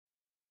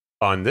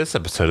On this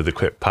episode of the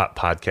Quick Pop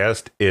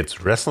Podcast, it's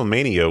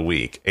WrestleMania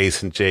week.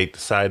 Ace and Jake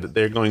decide that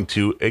they're going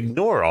to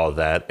ignore all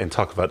that and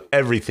talk about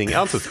everything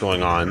else that's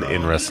going on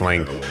in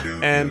wrestling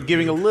and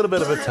giving a little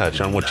bit of a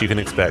touch on what you can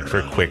expect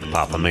for Quick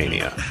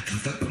Popomania.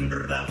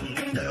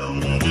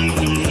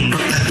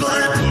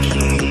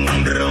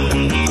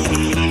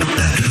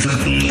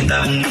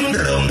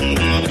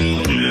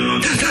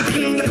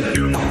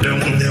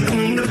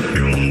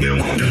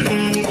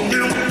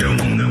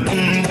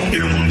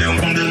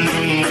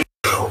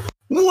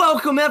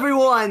 Welcome,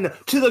 everyone,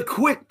 to the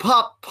Quick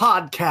Pop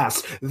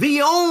Podcast,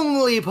 the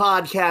only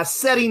podcast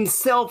setting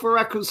sail for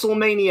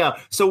WrestleMania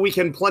so we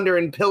can plunder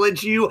and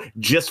pillage you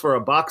just for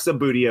a box of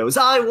bootios.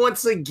 I,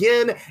 once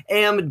again,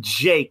 am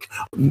Jake.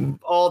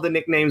 All the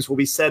nicknames will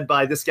be said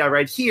by this guy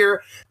right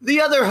here, the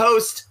other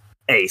host,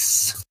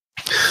 Ace.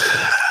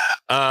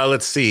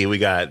 Let's see. We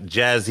got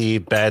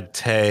Jazzy, Bad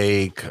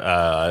Take,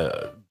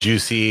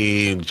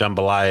 Juicy,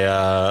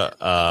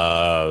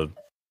 Jambalaya,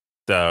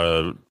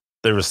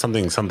 there was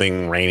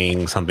something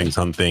raining,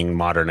 something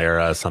modern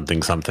era,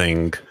 something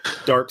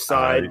Dark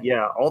Side,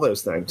 yeah, all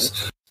those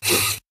things.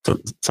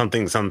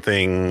 Something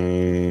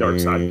Dark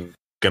Side.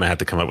 Gonna have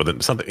to come up with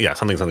it.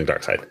 Something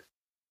Dark Side.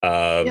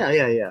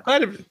 Yeah.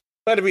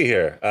 Glad to be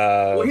here.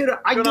 I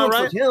do it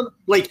for him.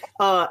 Like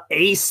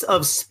Ace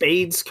of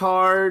Spades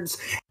cards,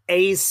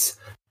 Ace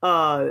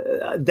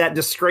that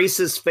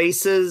disgraces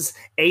faces,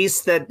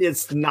 Ace that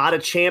is not a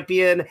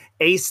champion,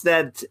 Ace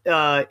that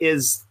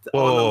is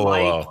on the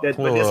mic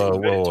but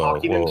isn't good at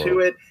talking into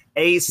it,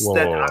 Ace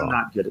that I'm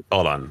not good at.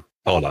 Hold on.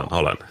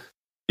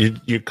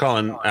 You're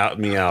calling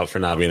me out for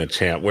not being a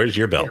champ. Where's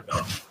your belt?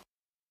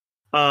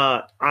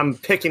 I'm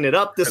picking it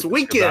up this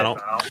weekend.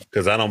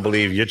 Because I don't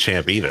believe you're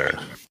champ either.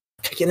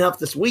 Picking it up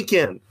this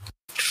weekend.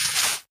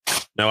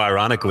 No,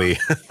 ironically,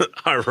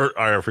 our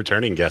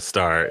returning guest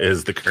star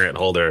is the current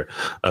holder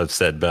of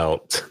said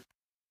belt.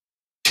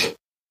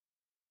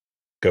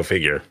 Go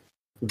figure.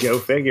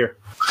 Won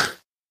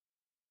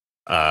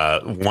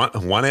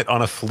it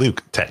on a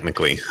fluke,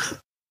 technically.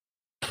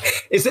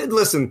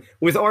 Listen,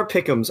 with our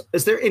pick'ems,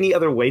 is there any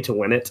other way to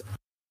win it?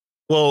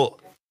 Well,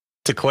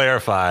 to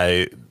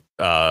clarify,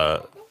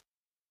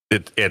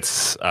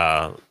 it's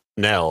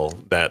Nell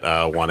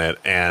that won it,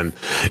 and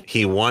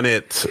he won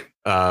it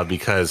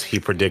because he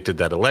predicted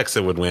that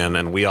Alexa would win,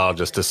 and we all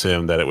just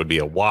assumed that it would be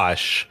a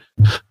wash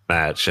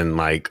match and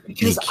like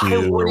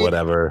DQ or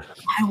whatever.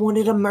 I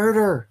wanted a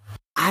murder.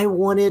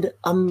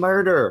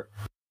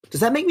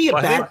 Does that make me a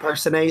bad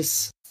person,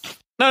 Ace?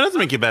 No, it doesn't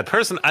make you a bad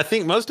person. I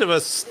think most of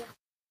us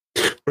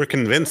were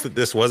convinced that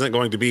this wasn't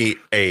going to be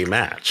a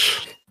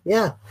match.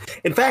 Yeah.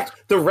 In fact,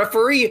 the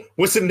referee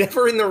was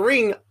never in the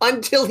ring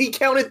until he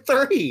counted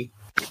 30.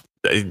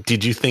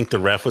 Did you think the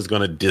ref was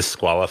going to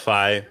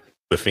disqualify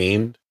The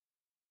Fiend?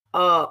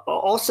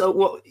 Also,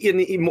 well, in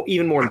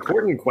even more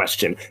important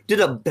question, did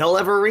a bell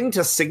ever ring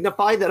to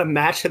signify that a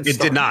match had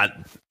started?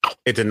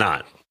 It did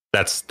not.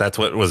 That's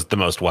what was the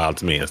most wild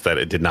to me, is that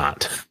it did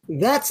not.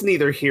 That's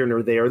neither here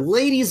nor there.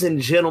 Ladies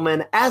and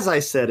gentlemen, as I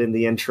said in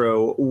the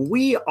intro,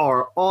 we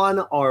are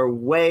on our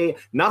way,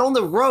 not on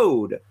the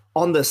road,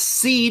 on the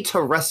sea to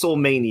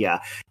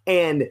WrestleMania.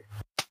 And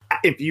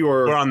if you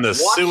are we're on the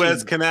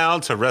Suez Canal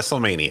to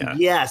WrestleMania.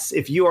 Yes,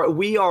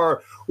 we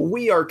are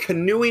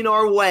canoeing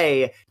our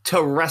way to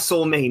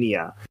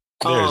WrestleMania.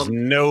 There's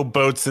no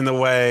boats in the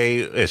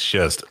way. It's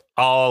just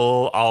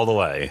all the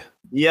way.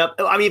 Yep.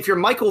 I mean, if you're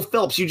Michael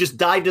Phelps, you just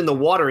dived in the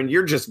water and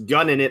you're just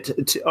gunning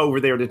it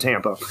over there to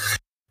Tampa.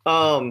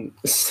 That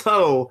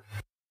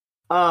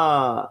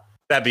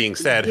being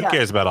said, who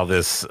cares about all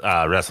this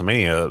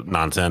WrestleMania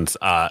nonsense?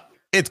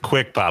 It's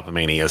Quick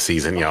Popomania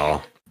season,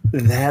 y'all.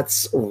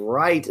 That's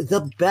right.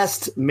 The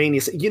best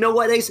Mania. You know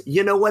what, Ace?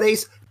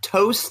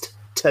 Toast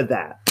to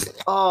that.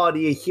 Oh,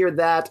 do you hear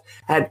that?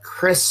 That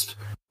crisp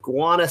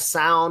guana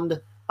sound.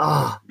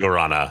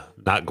 Guarana,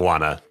 not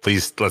guana.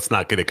 Please, let's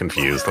not get it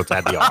confused. Let's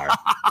add the R.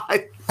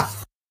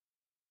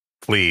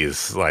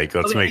 Please,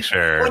 let's make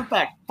sure.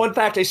 Fun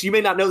fact, Ace, you may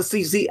not know this.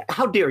 See,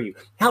 how dare you?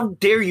 How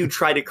dare you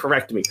try to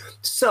correct me?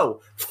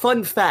 So,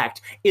 fun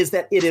fact is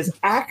that it is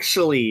not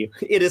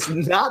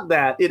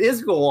that. It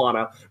is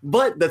guana.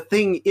 But the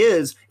thing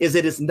is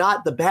it is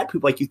not the bad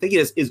poop like you think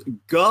it is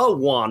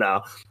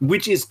guana,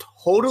 which is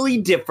totally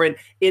different.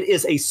 It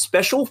is a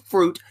special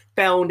fruit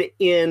found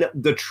in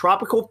the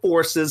tropical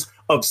forests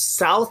of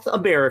South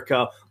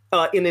America,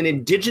 in an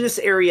indigenous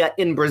area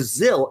in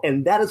Brazil,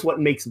 and that is what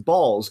makes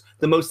balls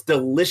the most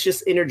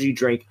delicious energy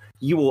drink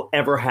you will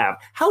ever have.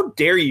 How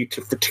dare you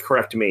to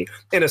correct me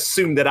and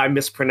assume that I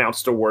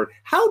mispronounced a word?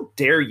 How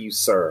dare you,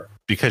 sir?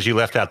 Because you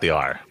left out the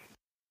R.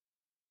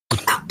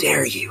 How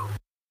dare you?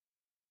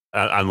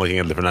 I'm looking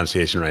at the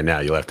pronunciation right now.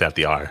 You left out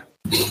the R.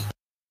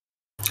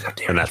 How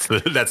dare and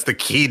that's the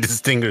key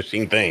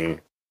distinguishing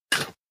thing.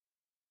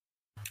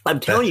 I'm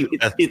telling you,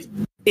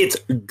 it's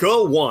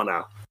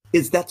goanna.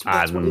 That's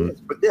what it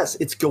is. But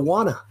it's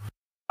goanna.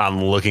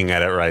 I'm looking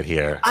at it right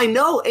here. I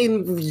know,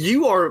 and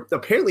you are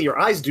apparently your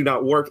eyes do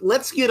not work.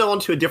 Let's get on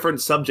to a different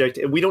subject,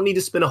 and we don't need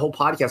to spend a whole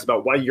podcast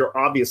about why you're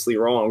obviously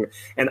wrong,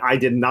 and I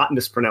did not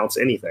mispronounce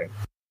anything.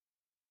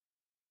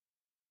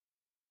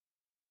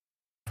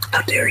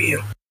 How dare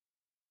you?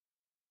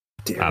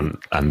 I'm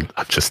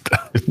just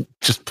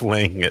just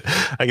playing it.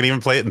 I can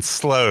even play it in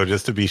slow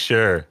just to be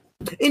sure.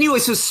 Anyway,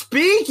 so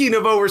speaking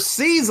of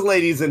overseas,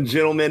 ladies and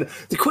gentlemen,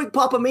 the Quick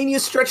Papa Mania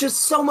stretches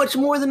so much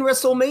more than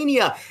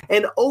WrestleMania.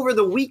 And over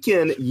the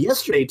weekend,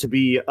 yesterday to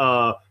be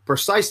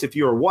precise, if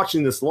you are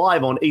watching this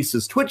live on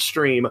Ace's Twitch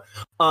stream,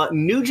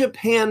 New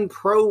Japan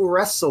Pro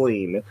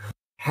Wrestling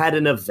had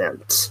an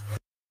event.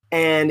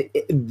 And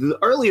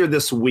earlier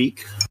this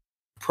week,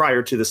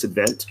 prior to this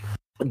event,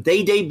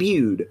 they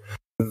debuted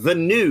the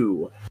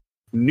New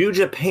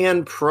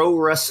Japan Pro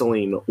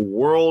Wrestling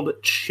World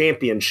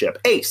Championship.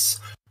 Ace,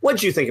 what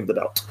did you think of the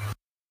belt?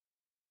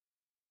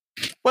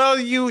 Well,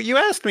 you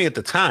asked me at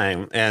the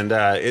time, and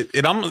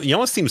you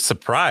almost seemed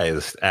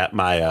surprised at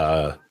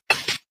my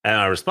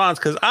response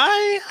because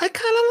I kind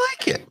of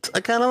like it. I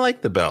kind of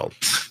like the belt.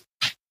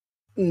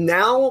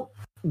 Now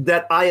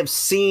that I have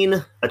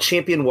seen a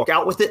champion walk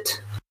out with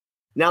it,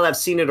 now that I've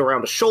seen it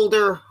around a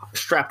shoulder,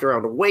 strapped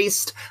around a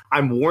waist,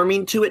 I'm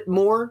warming to it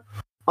more.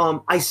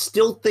 I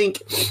still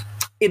think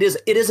it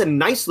is a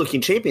nice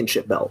looking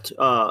championship belt,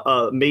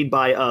 made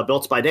by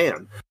Belts by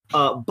Dan.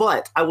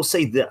 But I will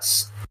say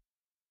this: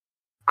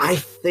 I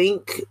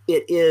think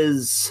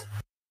it's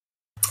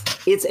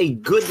a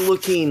good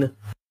looking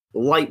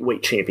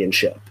lightweight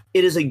championship.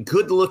 It is a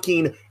good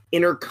looking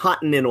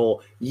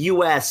intercontinental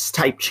US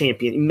type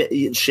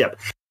championship.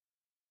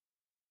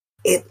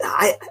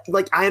 I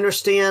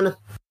understand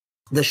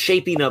the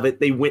shaping of it.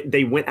 They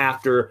went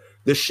after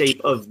the shape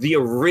of the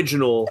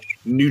original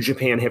New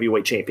Japan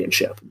Heavyweight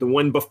Championship, the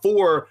one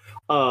before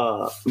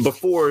the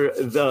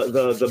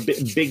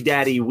Big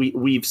Daddy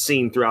we've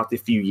seen throughout the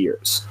few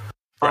years.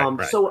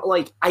 Right. So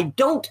I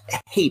don't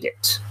hate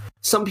it.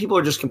 Some people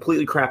are just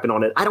completely crapping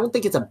on it. I don't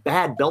think it's a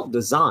bad belt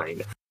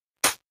design.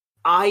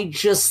 I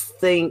just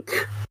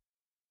think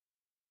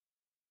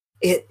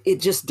it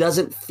just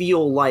doesn't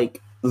feel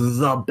like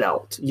the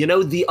belt. You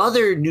know, the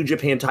other New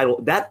Japan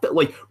title, that,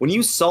 like, when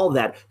you saw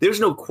that, there's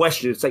no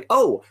question. It's like,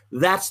 oh,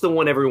 that's the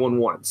one everyone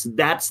wants.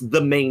 That's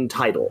the main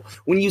title.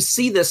 When you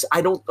see this,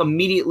 I don't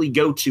immediately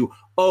go to,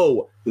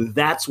 oh,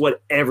 that's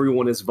what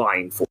everyone is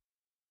vying for.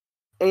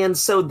 And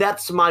so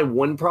that's my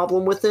one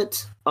problem with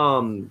it.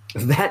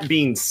 That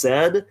being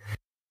said,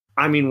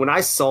 I mean, when I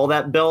saw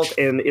that belt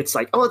and it's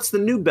like, oh, it's the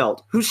new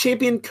belt. Who's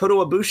champion? Kota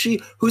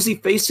Ibushi? Who's he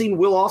facing?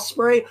 Will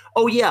Ospreay?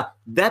 Oh yeah,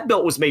 that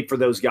belt was made for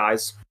those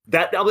guys.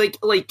 That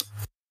like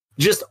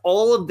just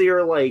all of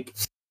their like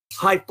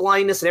high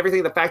flyingness and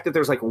everything. The fact that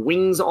there's like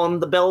wings on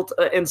the belt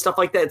and stuff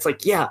like that. It's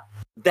like, yeah,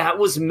 that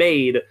was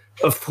made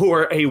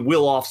for a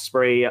Will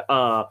Ospreay,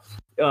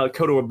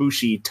 Kota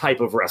Ibushi type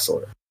of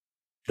wrestler.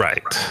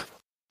 Right.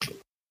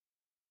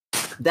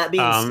 That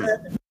being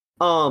said,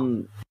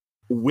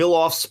 Will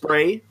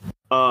Ospreay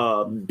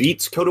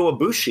beats Kota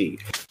Ibushi.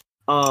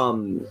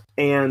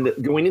 And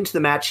going into the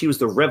match, he was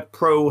the Rev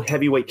Pro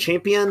Heavyweight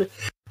Champion.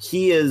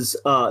 He is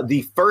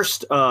the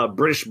first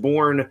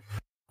British-born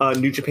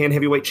New Japan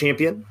Heavyweight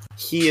Champion.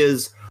 He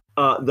is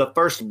the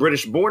first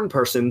British-born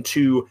person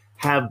to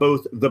have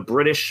both the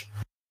British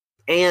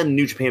and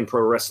New Japan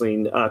Pro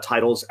Wrestling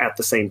titles at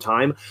the same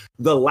time.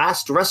 The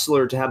last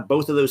wrestler to have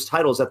both of those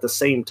titles at the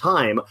same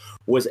time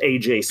was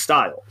AJ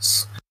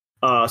Styles.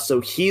 So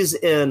he's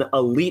in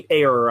Elite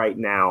Era right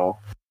now.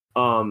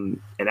 And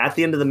at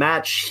the end of the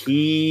match,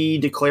 he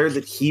declared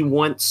that he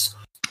wants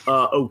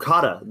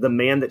Okada, the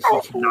man that he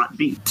cannot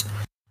beat.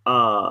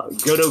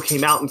 Goto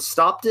came out and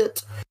stopped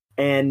it.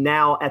 And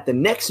now at the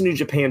next New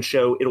Japan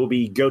show, it'll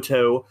be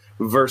Goto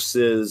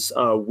versus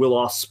Will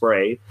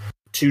Ospreay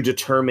to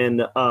determine,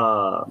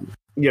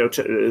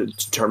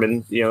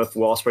 determine if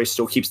Will Ospreay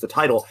still keeps the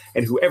title.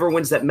 And whoever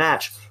wins that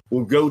match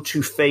will go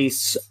to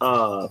face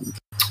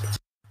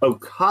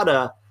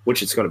Okada,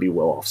 which is going to be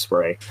Will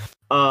Ospreay.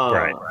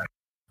 Right.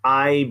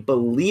 I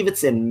believe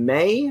it's in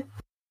May.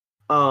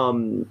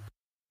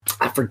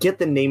 I forget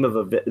the name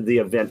of the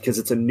event because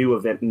it's a new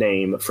event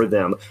name for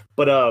them.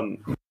 But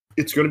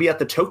it's going to be at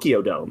the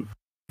Tokyo Dome.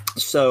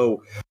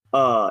 So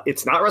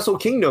it's not Wrestle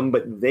Kingdom,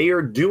 but they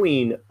are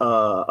doing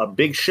a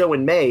big show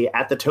in May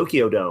at the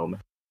Tokyo Dome.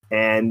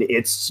 And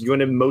it's going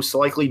to most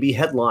likely be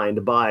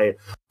headlined by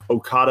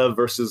Okada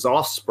versus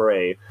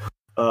Ospreay.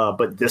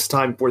 But this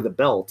time for the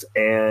belt.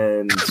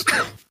 And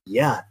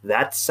yeah,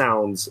 that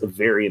sounds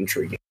very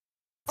intriguing.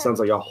 Sounds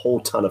like a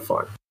whole ton of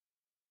fun.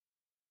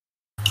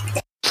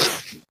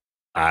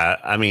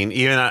 I mean,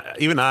 even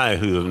I,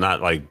 who am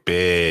not like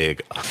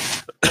big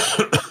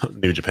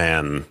New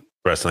Japan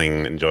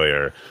wrestling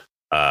enjoyer,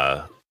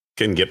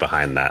 can get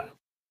behind that.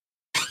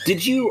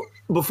 Did you,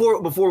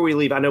 before we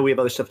leave, I know we have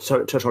other stuff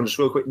to touch on just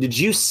real quick. Did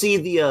you see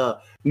the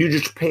New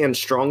Japan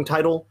Strong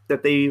title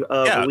that they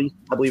released?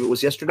 I believe it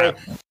was yesterday.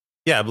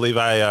 Yeah, I believe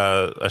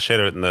I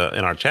shared it in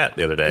our chat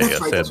the other day.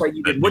 That's right,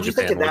 you did. What'd you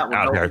think of that one?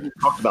 Out here. You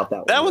talked about that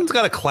one. That one's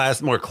got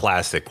a more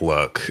classic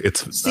look.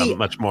 It's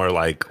much more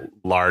like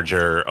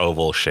larger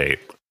oval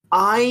shape.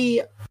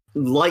 I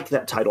like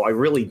that title. I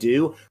really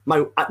do.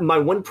 My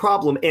one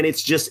problem, and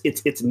it's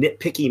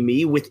nitpicky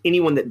me with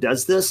anyone that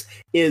does this,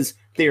 is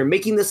they are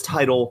making this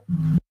title.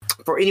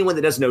 For anyone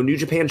that doesn't know, New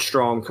Japan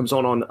Strong comes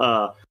on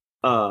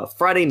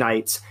Friday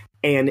nights,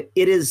 and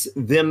it is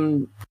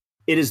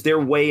their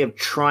way of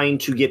trying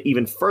to get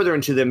even further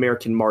into the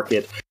American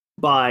market.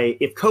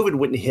 If COVID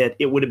wouldn't hit,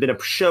 it would have been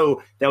a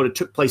show that would have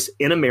took place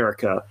in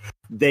America.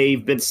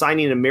 They've been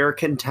signing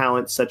American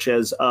talent such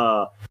as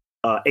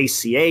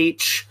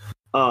ACH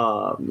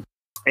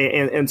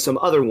and some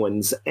other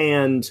ones.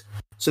 And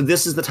so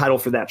this is the title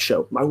for that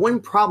show. My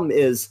one problem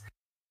is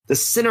the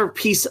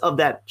centerpiece of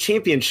that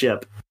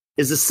championship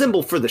is a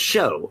symbol for the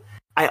show.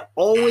 I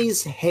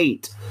always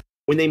hate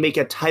when they make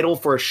a title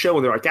for a show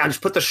and they're like,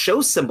 just put the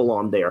show symbol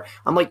on there.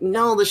 I'm like,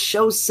 no, the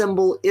show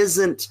symbol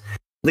isn't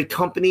the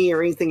company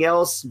or anything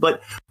else.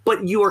 But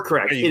you are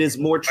correct. It is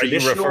more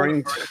traditional. Are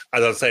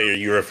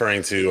you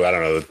referring to, I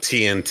don't know, the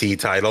TNT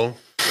title?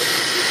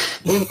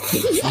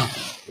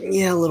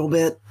 Yeah, a little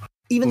bit.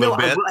 Even though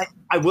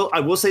I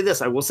will say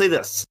this.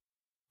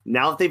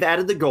 Now that they've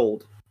added the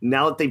gold,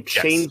 now that they've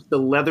changed the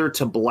leather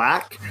to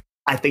black,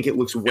 I think it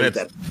looks way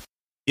better.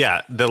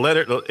 Yeah, the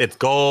leather, it's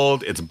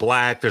gold, it's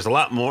black. There's a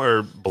lot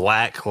more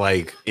black,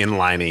 like,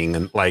 inlining.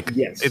 And, like,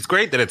 It's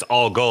great that it's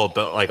all gold,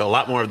 but, like, a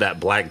lot more of that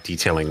black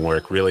detailing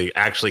work really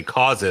actually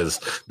causes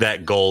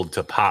that gold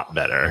to pop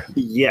better.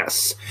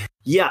 Yes.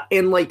 Yeah,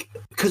 and, like,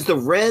 because the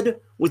red,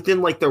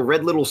 within, like, the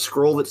red little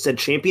scroll that said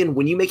champion,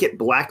 when you make it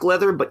black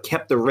leather but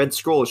kept the red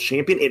scroll as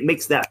champion, it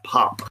makes that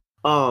pop.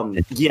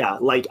 Yeah,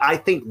 like, I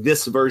think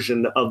this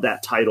version of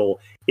that title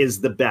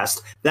is the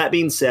best. That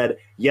being said,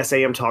 yes, I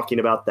am talking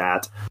about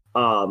that.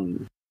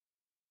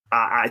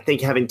 I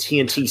think having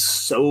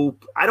TNT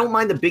I don't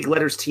mind the big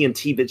letters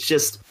TNT, but it's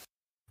just,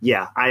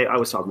 I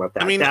was talking about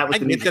that. I mean, that was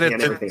the new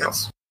and everything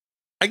else.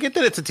 I get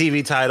that it's a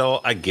TV title.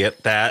 I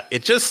get that.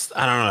 It just,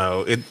 I don't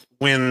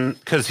know.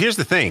 Because here's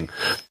the thing,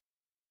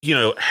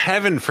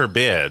 heaven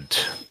forbid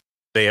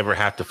they ever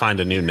have to find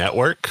a new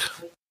network.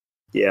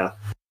 Yeah.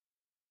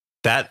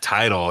 That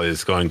title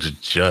is going to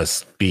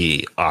just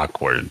be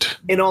awkward.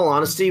 In all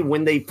honesty,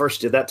 when they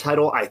first did that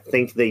title, I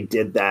think they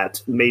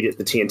made it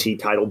the TNT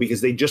title because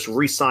they just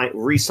re-signed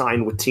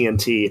with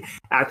TNT.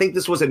 I think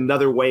this was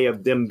another way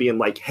of them being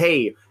like,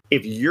 hey,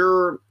 if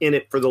you're in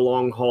it for the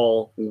long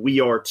haul, we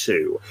are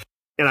too.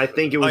 And I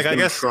think it was I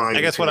guess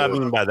what I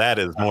mean by that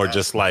is more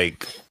just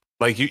like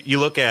you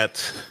look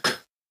at,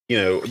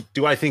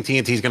 do I think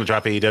TNT is going to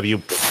drop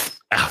AEW?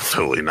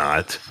 Absolutely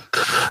not.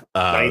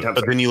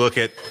 But then you look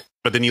at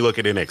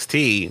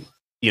NXT,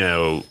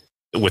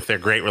 with their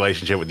great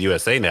relationship with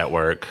USA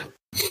Network,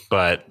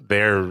 but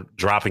they're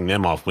dropping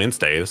them off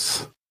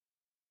Wednesdays.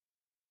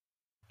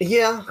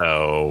 Yeah.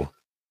 So,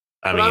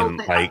 they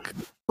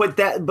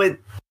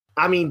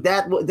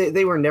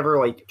were never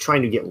like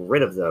trying to get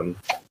rid of them.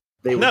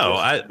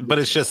 But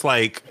it's just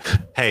like,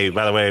 hey,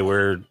 by the way,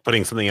 we're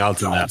putting something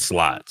else in that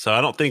slot. So I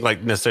don't think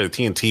like necessarily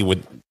TNT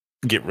would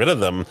get rid of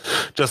them,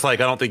 just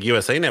like I don't think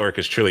USA Network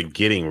is truly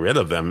getting rid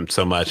of them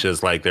so much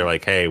as like they're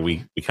like, hey,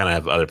 we kind of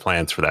have other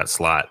plans for that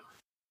slot.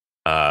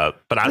 But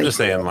I'm just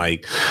saying,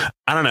 like,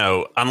 I don't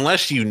know,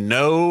 unless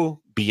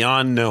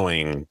beyond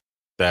knowing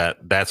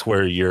that that's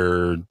where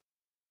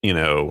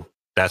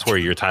that's where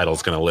your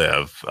title's going to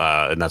live,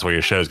 and that's where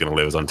your show's going to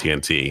live is on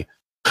TNT.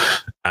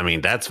 I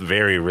mean, that's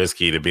very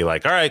risky to be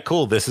like, all right,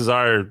 cool, this is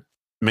our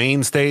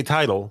mainstay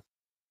title.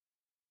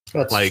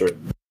 That's like true.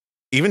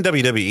 Even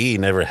WWE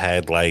never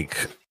had they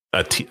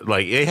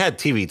had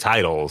TV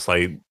titles,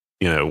 like,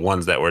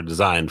 ones that were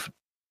designed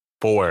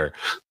for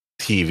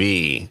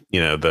TV,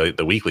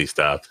 the weekly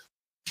stuff.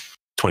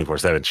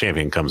 24/7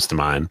 Champion comes to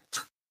mind.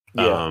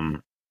 Yeah.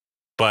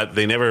 But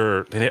they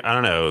never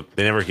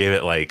gave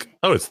it like,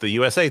 oh, it's the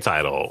USA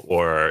title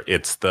or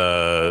it's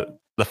the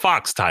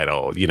Fox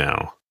title,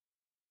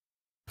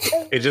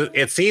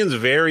 It seems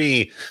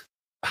very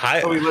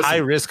high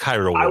risk, high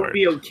reward. I would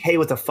be okay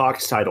with a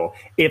Fox title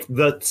if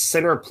the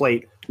center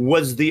plate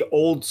was the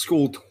old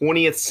school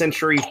 20th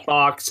century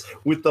Fox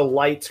with the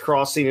lights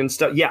crossing and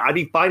stuff. Yeah, I'd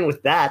be fine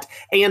with that.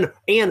 And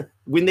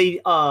when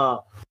they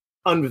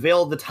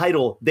unveil the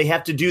title, they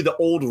have to do the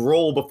old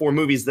roll before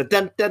movies. The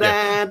dun dun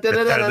dun dun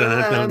dun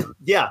dun dun.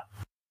 Yeah,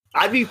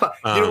 I'd be fine.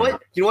 You know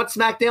what?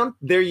 SmackDown.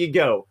 There you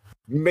go.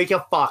 Make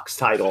a Fox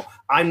title.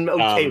 I'm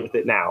okay with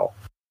it now.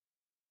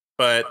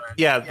 But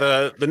yeah,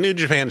 the New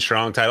Japan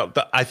Strong title,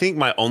 I think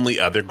my only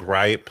other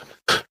gripe,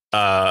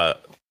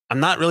 I'm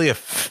not really a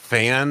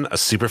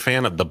super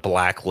fan of the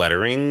black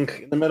lettering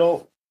in the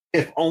middle,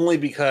 if only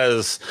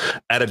because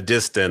at a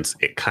distance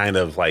it kind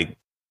of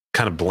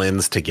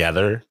blends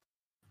together.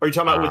 Are you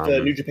talking about with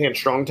the New Japan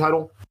Strong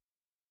title?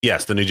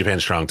 Yes, the New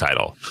Japan Strong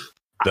title.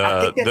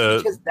 I think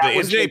that's because the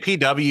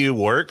NJPW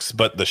works,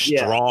 but the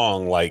Yeah.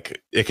 strong,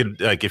 like it could,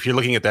 like if you're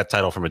looking at that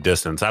title from a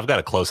distance, I've got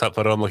a close up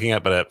photo I'm looking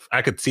at, but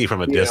I could see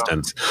from a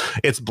distance,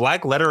 it's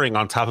black lettering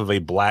on top of a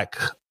black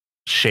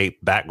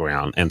shaped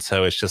background, and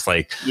so it's just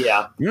like,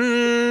 now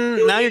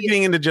you're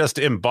getting into just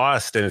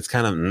embossed, and it's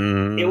kind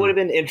of. It would have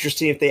been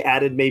interesting if they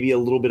added maybe a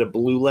little bit of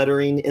blue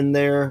lettering in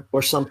there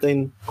or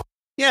something.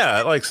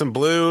 Yeah, like some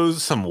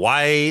blues, some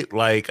white,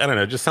 like, I don't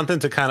know, just something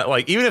to kind of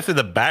like, even if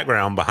the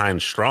background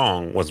behind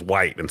Strong was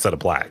white instead of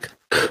black.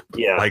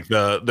 Yeah. Like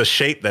the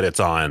shape that it's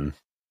on.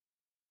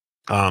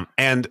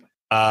 And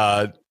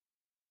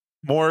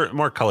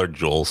more colored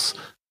jewels.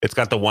 It's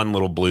got the one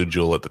little blue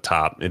jewel at the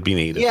top. It'd be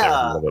neat if there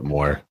was a little bit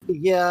more.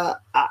 Yeah,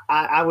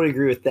 I would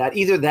agree with that.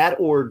 Either that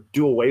or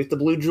do away with the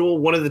blue jewel.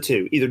 One of the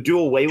two. Either do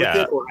away with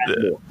it or add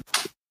more.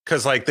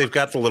 Because like they've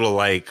got the little,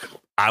 like,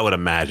 I would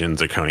imagine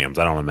zirconiums.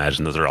 I don't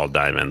imagine those are all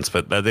diamonds,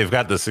 but they've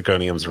got the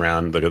zirconiums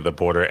around the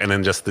border, and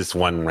then just this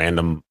one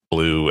random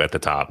blue at the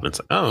top. And it's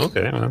like, oh,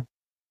 okay. Well.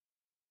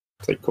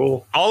 It's like,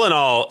 cool. All in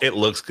all, it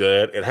looks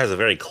good. It has a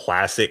very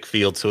classic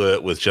feel to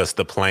it with just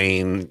the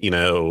plain,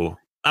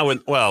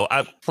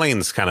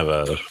 plain's kind of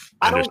a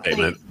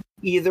understatement.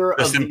 Either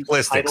the of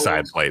simplistic titles,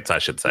 side plates, I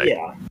should say.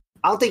 Yeah.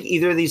 I don't think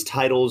either of these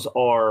titles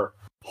are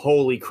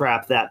holy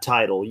crap, that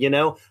title,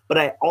 but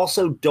I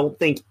also don't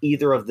think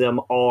either of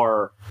them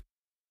are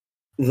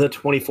the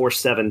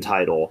 24/7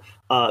 title,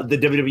 the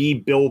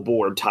WWE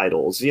Billboard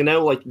titles,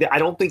 I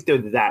don't think they're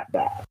that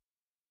bad.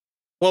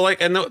 Well, like,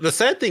 and the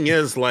sad thing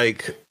is,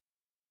 like,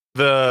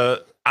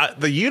 the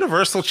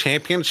Universal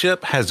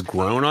Championship has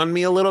grown on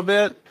me a little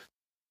bit.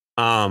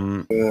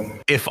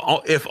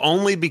 If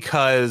only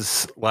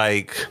because,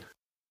 like,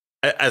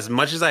 as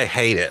much as I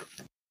hate it,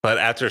 but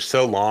after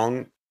so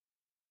long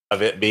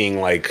of it being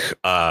like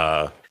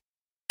on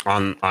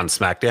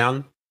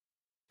SmackDown,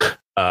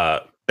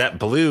 that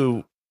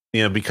blue,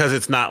 because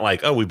it's not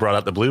like, oh, we brought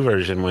out the blue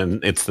version when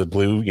it's the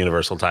blue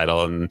Universal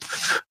title, and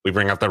we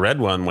bring out the red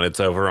one when it's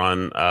over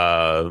on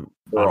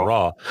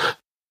Raw.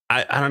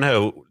 I don't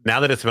know.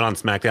 Now that it's been on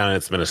SmackDown and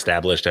it's been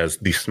established as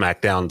the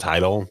SmackDown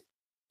title,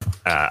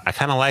 I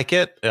kind of like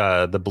it.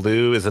 The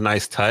blue is a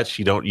nice touch.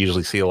 You don't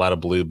usually see a lot of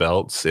blue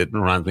belts. It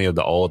reminds me of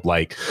the old,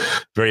 like,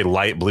 very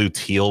light blue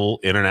teal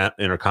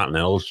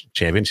Intercontinental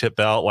Championship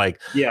belt. Like,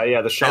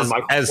 the Shawn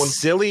Michaels as one.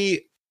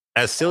 silly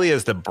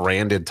as the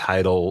branded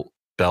title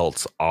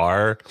belts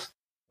are,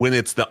 when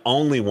it's the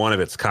only one of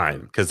its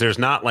kind, because there's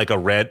not like a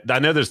red. I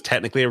know there's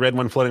technically a red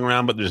one floating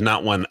around, but there's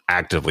not one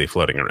actively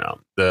floating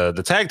around. The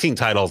tag team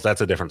titles, that's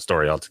a different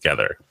story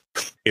altogether.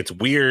 It's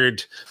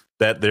weird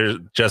that there's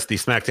just the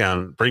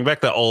SmackDown. Bring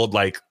back the old,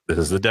 like, this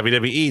is the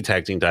WWE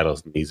tag team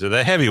titles. These are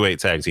the heavyweight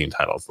tag team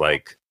titles,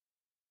 like,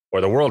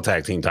 or the world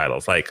tag team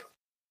titles. Like,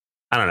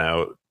 I don't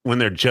know. When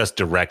they're just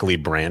directly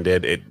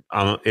branded,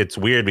 it's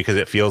weird because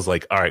it feels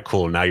like, all right,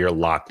 cool. Now you're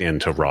locked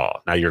into Raw.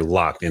 Now you're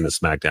locked into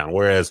SmackDown.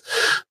 Whereas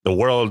the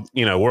world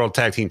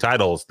tag team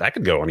titles, that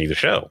could go on either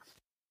show.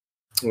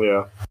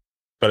 Yeah.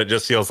 But it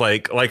just feels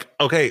like,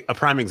 okay, a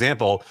prime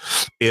example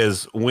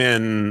is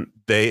when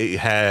they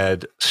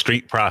had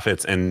Street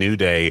Profits and New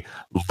Day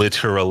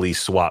literally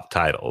swap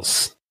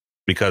titles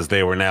because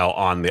they were now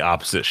on the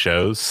opposite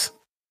shows.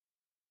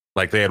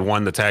 Like, they had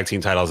won the tag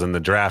team titles and the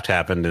draft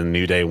happened and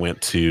New Day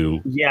went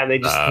to... Yeah, they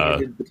just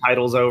handed the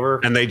titles over.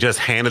 And they just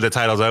handed the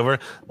titles over.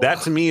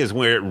 That, to me, is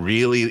where it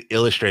really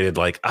illustrated,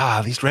 like,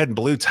 these red and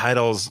blue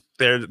titles,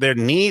 they're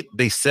neat,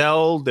 they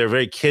sell, they're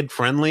very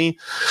kid-friendly,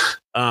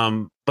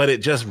 but it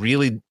just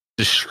really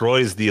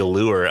destroys the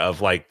allure of,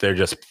 like, they're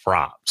just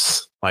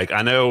props. Like,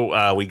 I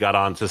know we got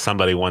on to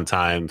somebody one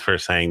time for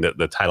saying that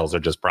the titles are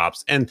just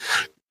props. And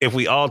if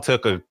we all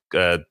took an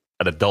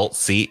adult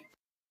seat,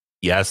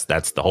 yes,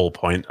 that's the whole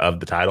point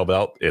of the title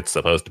belt. It's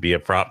supposed to be a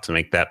prop to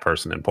make that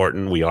person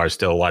important. We are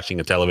still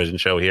watching a television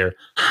show here.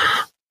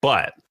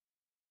 But,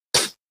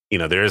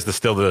 there is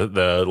still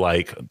the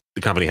like,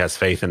 the company has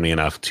faith in me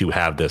enough to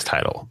have this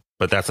title.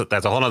 But that's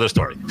a whole other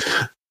story.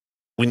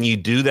 When you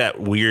do that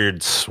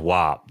weird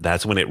swap,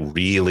 that's when it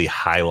really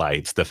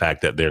highlights the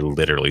fact that they're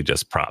literally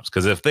just props.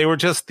 Because if they were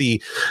just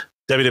the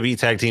WWE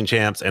Tag Team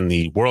Champs and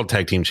the World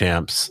Tag Team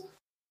Champs,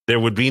 there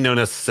would be no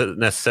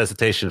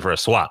necessitation for a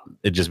swap.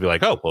 It'd just be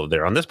like, oh, well,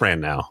 they're on this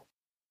brand now.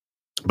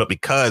 But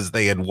because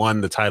they had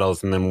won the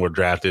titles and then were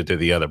drafted to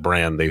the other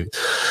brand,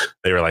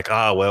 they were like,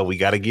 oh, well, we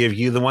got to give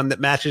you the one that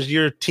matches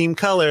your team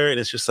color. And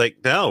it's just like,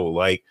 no,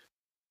 like,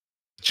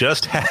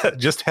 just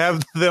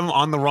have them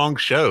on the wrong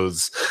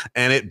shows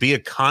and it be a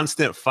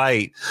constant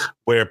fight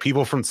where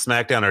people from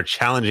SmackDown are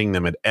challenging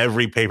them at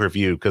every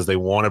pay-per-view because they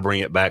want to bring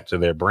it back to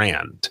their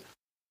brand.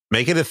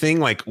 Make it a thing,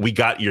 like, we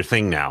got your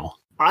thing now.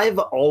 I've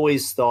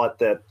always thought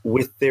that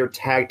with their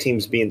tag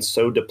teams being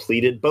so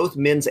depleted, both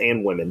men's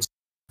and women's,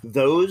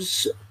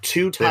 those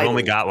two titles... They've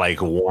only got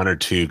like one or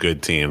two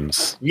good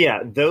teams.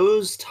 Yeah,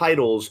 those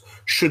titles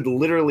should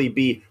literally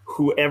be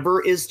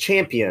whoever is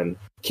champion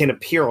can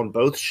appear on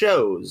both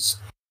shows.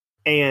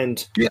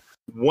 And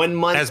 1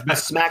 month a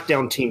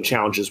SmackDown team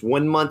challenges,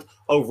 1 month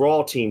a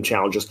Raw team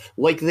challenges,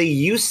 like they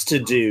used to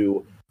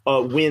do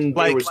when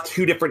there was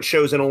two different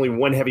shows and only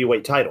one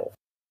heavyweight title.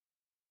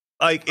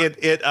 Like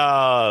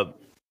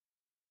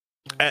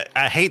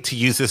I hate to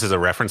use this as a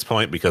reference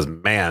point because,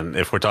 man,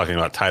 if we're talking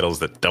about titles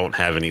that don't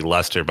have any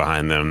luster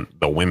behind them,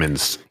 the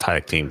women's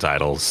tag team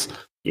titles.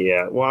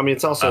 Yeah, well, I mean,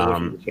 it's also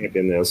who the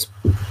champion is.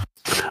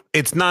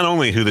 It's not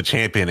only who the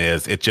champion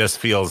is; it just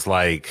feels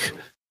like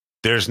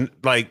there's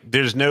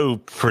no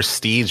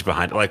prestige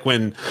behind it. Like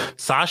when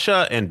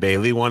Sasha and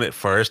Bayley won it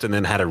first, and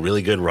then had a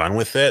really good run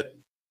with it.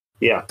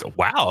 Yeah.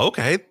 Wow.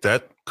 Okay,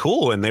 that's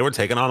cool. And they were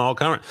taking on all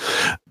comers.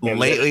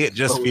 Lately, it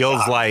just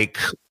feels like.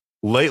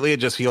 Lately, it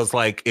just feels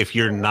like if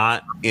you're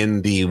not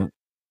in the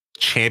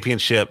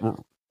championship,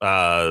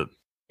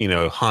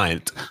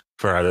 hunt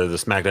for either the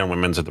SmackDown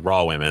Women's or the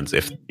Raw Women's,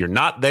 if you're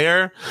not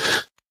there,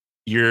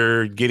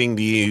 you're getting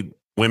the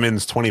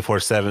women's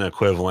 24/7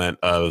 equivalent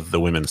of the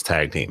women's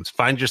tag teams.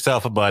 Find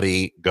yourself a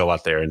buddy, go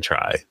out there and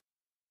try.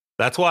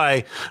 That's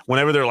why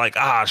whenever they're like,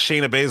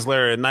 Shayna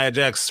Baszler and Nia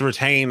Jax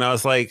retain, I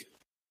was like,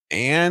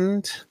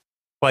 and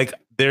like,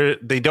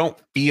 they don't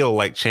feel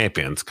like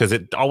champions because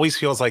it always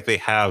feels like they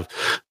have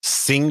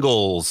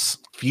singles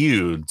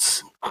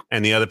feuds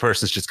and the other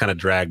person's just kind of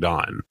dragged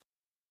on.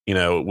 You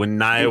know, when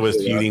Nia was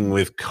feuding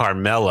with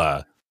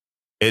Carmella,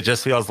 it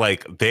just feels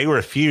like they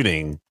were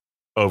feuding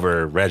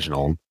over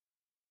Reginald,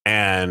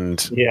 and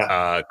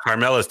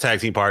Carmella's tag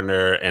team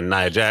partner and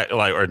Nia Jax,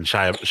 or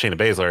Shayna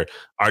Baszler,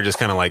 are just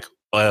kind of like,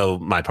 well,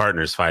 my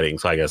partner's fighting,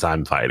 so I guess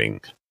I'm fighting.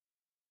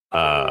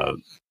 Lana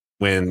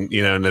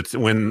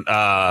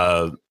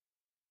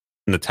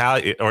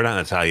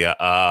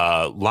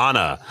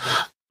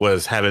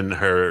was having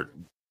her,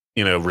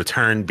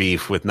 return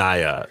beef with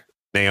Nia.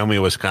 Naomi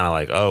was kind of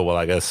like, oh, well,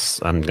 I guess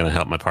I'm going to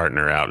help my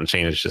partner out. And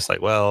Shayna's just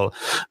like, well,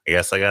 I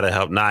guess I got to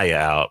help Nia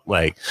out.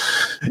 Like,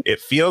 it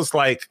feels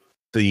like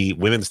the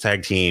women's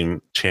tag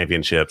team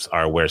championships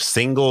are where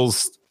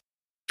singles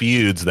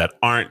feuds that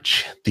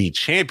aren't the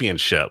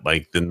championship,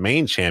 like the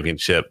main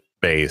championship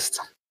based,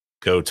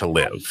 go to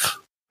live.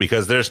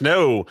 Because there's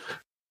no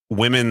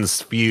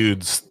women's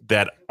feuds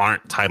that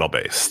aren't title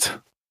based.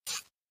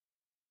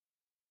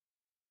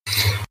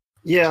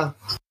 Yeah,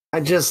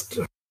 I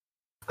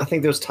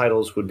think those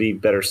titles would be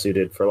better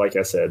suited for, like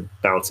I said,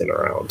 bouncing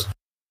around.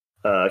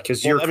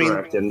 Because you're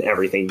correct in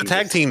everything. The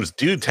tag teams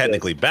do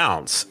technically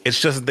bounce. It's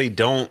just they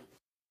don't.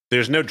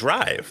 There's no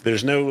drive.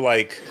 There's no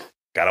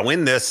gotta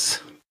win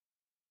this.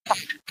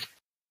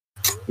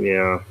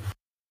 Yeah,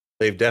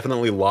 they've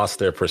definitely lost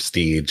their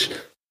prestige.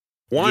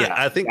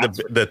 I think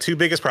the two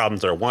biggest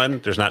problems are, one,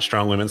 there's not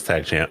strong women's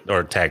tag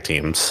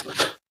teams.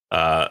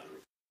 I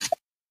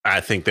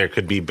think there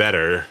could be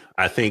better.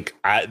 I think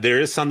there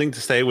is something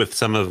to say with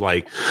some of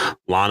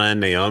Lana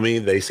and Naomi.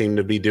 They seem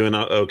to be doing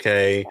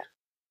okay.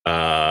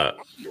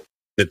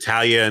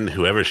 Natalya and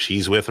whoever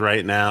she's with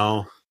right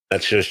now,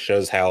 that just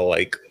shows how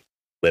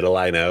little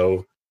I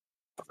know.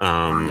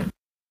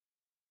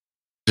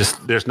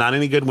 Just there's not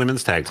any good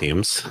women's tag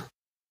teams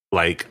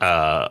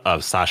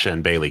of Sasha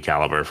and Bayley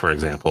caliber, for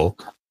example,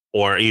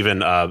 or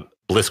even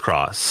Bliss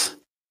Cross.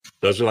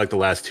 Those are the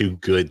last two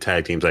good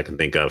tag teams I can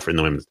think of in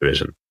the women's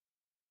division.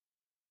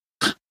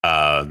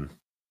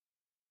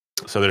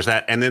 So there's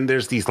that, and then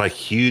there's these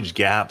huge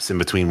gaps in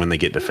between when they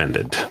get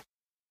defended.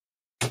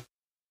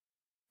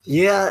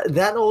 Yeah,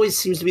 that always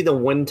seems to be the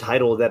one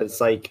title that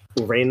it's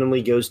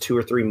randomly goes 2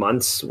 or 3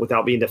 months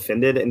without being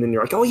defended, and then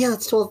you're like, oh yeah,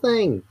 it's still a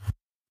thing.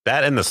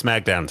 That and the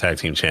SmackDown Tag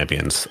Team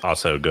Champions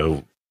also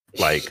go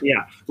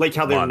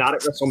how they're not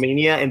at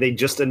WrestleMania and they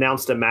just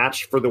announced a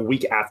match for the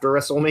week after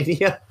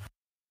WrestleMania.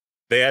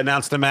 They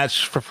announced a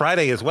match for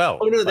Friday as well.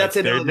 Oh no, that's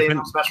it. No, they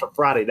announced a match for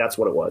Friday. That's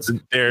what it was.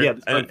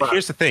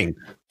 Here's the thing: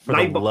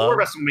 night before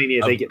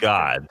WrestleMania, they get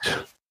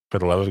for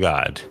the love of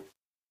God,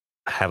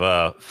 have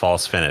a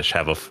false finish,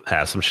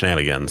 have some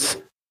shenanigans.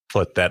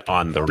 Put that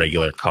on the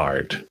regular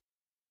card.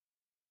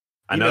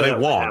 I know they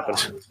won't.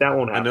 That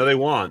won't happen. I know they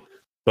won't,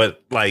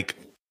 but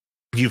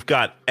you've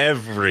got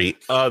every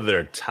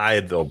other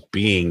title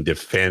being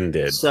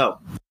defended. So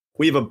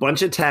we have a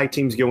bunch of tag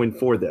teams going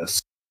for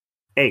this.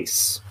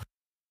 Ace.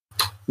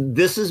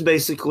 This is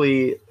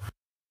basically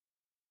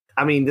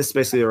the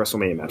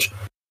WrestleMania match.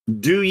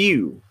 Do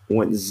you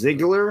want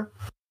Ziggler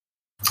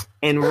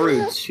and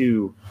Roode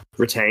to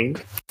retain,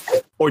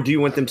 or do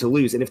you want them to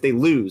lose? And if they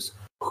lose,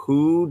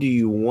 who do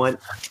you want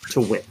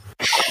to win?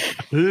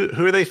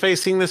 Who are they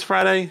facing this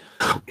Friday?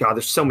 Oh, God,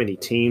 there's so many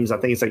teams. I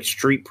think it's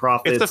Street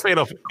Profits. It's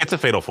a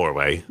fatal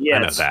four-way. Yeah, I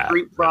know that.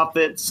 Street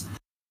Profits,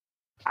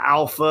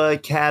 Alpha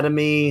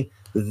Academy,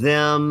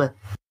 them,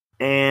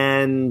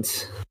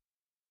 and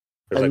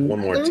there's one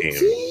more team.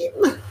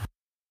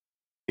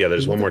 Yeah,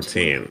 there's one more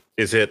team.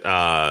 Is it?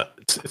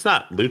 It's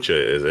not Lucha,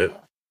 is it?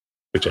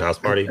 Lucha House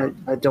Party?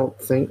 I don't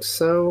think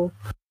so.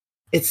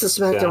 It's the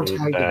SmackDown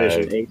Tag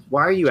Division.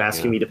 Why are you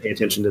asking me to pay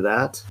attention to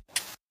that?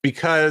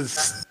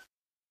 Because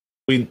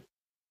I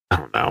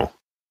don't know.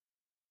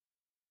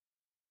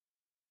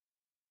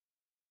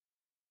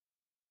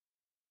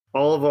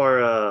 All of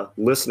our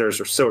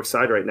listeners are so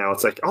excited right now.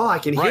 It's I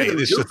can hear them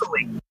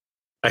Googling.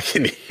 I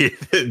can hear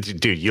it.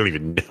 Dude, you don't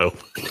even know.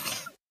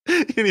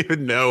 You don't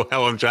even know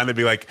how I'm trying to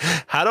be like,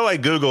 how do I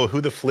Google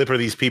who the flip are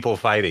these people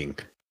fighting?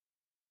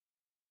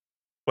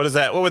 What is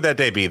that? What would that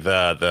day be?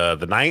 The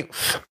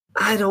 9th?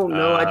 I don't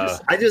know.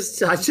 I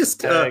just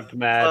tag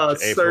match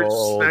searched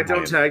April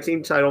SmackDown 9th. Tag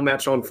Team title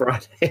match on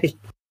Friday.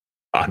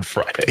 On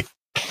Friday.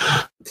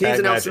 Teams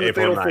announcing the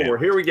Fatal 4.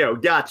 Here we go.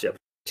 Gotcha.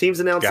 Teams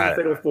announcing the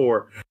Fatal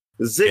 4.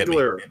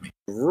 Ziggler,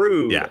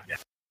 Rude. Yeah.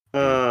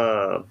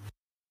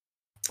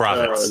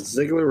 Profits.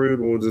 Ziggler, Rude.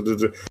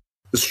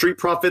 The Street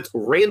Profits,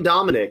 Rand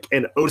Dominic,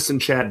 and Otis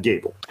and Chad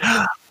Gable.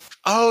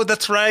 Oh,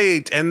 that's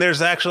right. And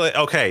there's actually,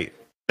 okay,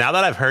 now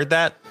that I've heard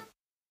that,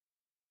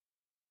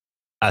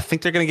 I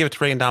think they're going to give it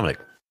to Ray and Dominic.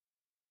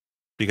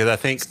 Because I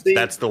think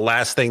that's the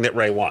last thing that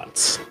Ray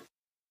wants.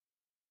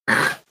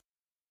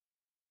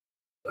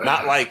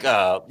 Not like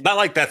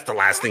that's the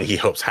last thing he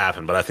hopes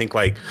happen, but I think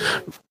like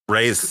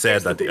Ray's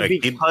said that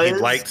he'd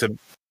like to.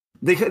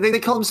 They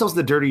call themselves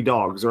the Dirty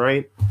Dogs,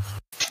 right?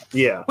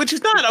 Yeah, which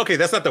is not okay.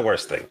 That's not the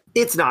worst thing.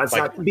 It's not. It's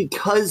not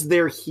because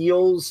they're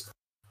heels.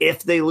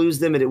 If they lose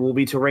them, and it will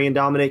be to Ray and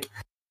Dominic.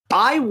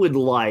 I would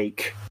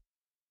like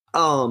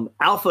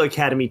Alpha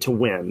Academy to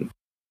win,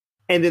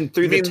 and then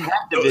through the tag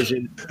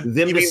division,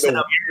 them to set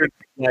up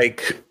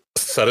like.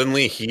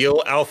 Suddenly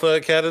heel Alpha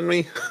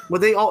Academy?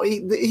 Well,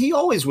 he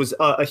always was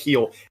a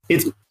heel.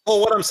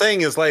 What I'm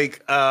saying is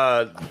like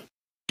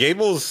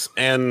Gables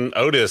and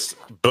Otis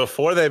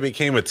before they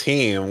became a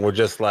team were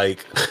just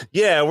like,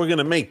 yeah, we're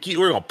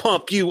gonna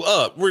pump you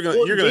up. You're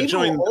gonna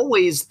join.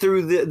 Always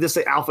through this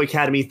Alpha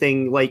Academy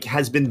thing, like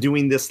has been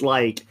doing this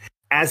like.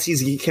 As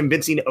he's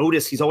convincing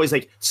Otis, he's always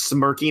like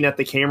smirking at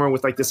the camera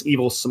with like this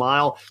evil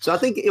smile. So I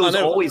think it was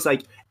always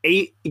like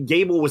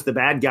Gable was the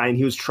bad guy and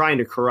he was trying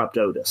to corrupt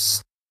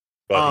Otis.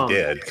 Well, he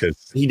did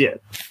because he did.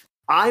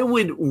 I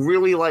would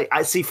really like.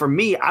 For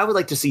me, I would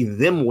like to see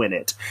them win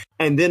it,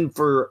 and then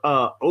for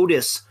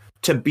Otis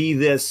to be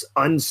this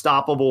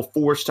unstoppable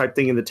force type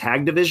thing in the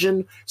tag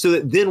division, so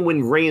that then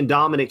when Ray and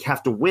Dominic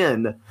have to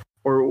win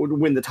or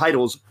win the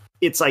titles,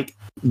 it's like,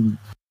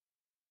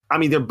 I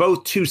mean, they're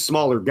both two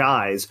smaller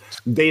guys.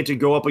 They have to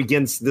go up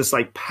against this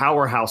like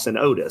powerhouse in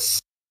Otis.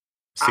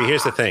 See,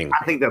 here's the thing.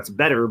 I think that's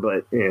better,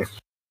 but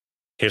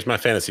here's my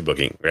fantasy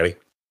booking. Ready?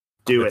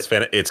 Do it.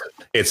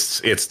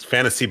 It's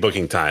fantasy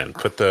booking time.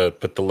 Put the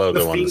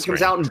logo on the screen.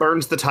 Comes out and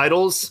burns the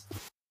titles.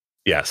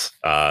 Yes,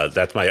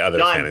 that's my other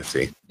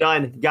fantasy.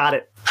 Done. Got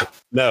it.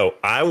 No,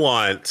 I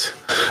want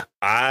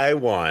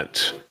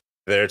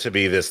there to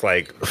be this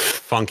like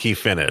funky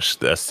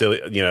finish, a silly,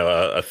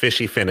 a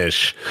fishy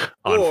finish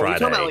on Friday. Are you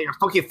talking about like a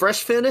funky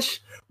fresh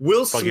finish?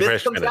 Will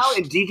Smith comes out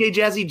and DJ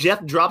Jazzy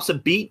Jeff drops a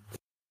beat.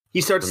 He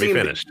starts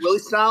singing Willie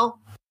style.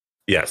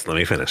 Yes, let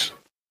me finish.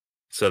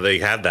 So they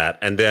have that,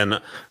 and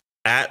then.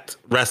 At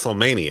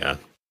WrestleMania,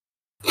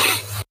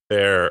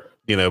 they're,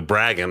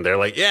 bragging. They're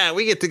like, yeah,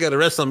 we get to go to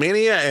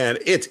WrestleMania and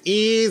it's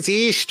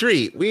easy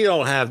street. We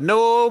don't have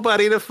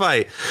nobody to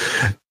fight.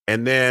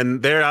 And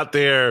then they're out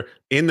there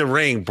in the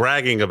ring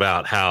bragging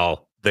about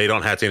how they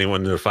don't have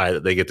anyone to fight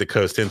that they get to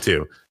coast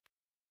into.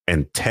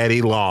 And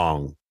Teddy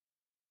Long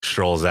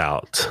strolls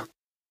out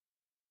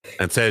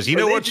and says, you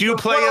know what you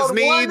players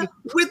need?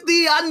 With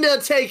The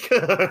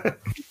Undertaker.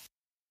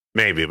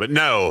 Maybe, but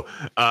no.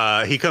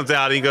 He comes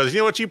out and he goes, you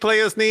know what you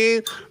players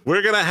need?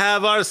 We're going to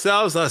have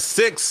ourselves a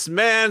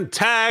 6-man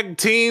tag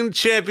team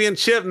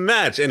championship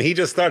match. And he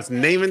just starts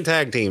naming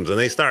tag teams and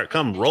they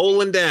come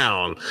rolling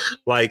down.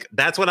 Like,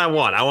 that's what I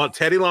want. I want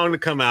Teddy Long to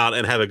come out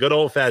and have a good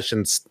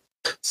old-fashioned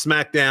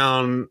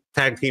SmackDown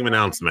tag team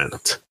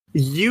announcement.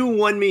 You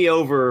won me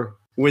over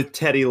with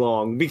Teddy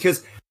Long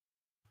because...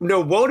 No,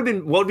 what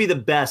would be the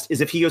best is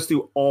if he goes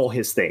through all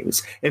his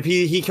things. If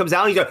he comes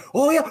out and he goes,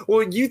 oh yeah,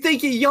 well, you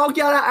think y'all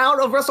got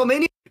out of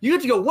WrestleMania? You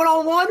have to go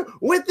one-on-one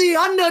with The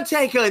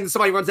Undertaker. And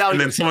somebody runs out.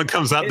 And then someone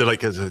comes up, they're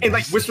like... And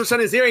like whispers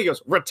in his ear, and he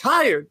goes,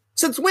 retired?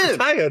 Since when?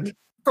 Retired?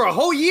 For a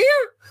whole year?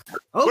 Okay.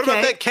 What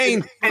about that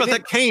Kane?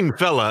 That Kane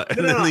fella? And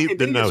then he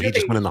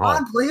just went in the hall.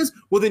 Players,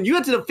 well, then you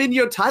have to defend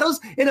your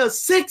titles in a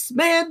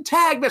 6-man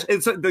tag match.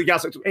 And so the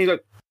guy's like, and he's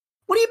like,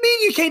 what do you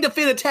mean you can't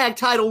defend a tag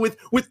title with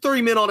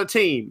 3 men on a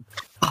team?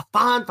 Oh,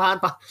 fine.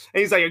 And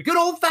he's like, a good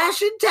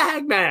old-fashioned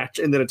tag match.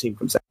 And then a team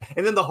comes out.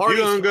 And then the Hardys...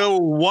 You're going to go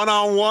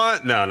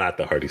one-on-one? No, not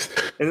the Hardys.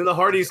 And then the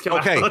Hardys come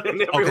out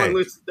and everyone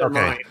loses their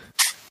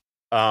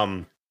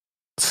mind.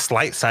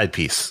 Slight side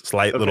piece.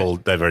 Little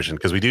diversion.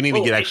 Because we do need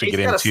to get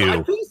into...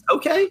 Side piece?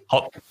 Okay.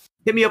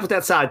 Hit me up with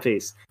that side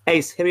piece.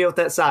 Ace, hit me up with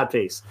that side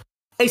piece.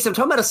 Ace, I'm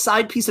talking about a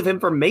side piece of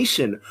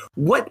information.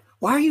 Why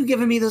are you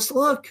giving me this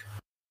look?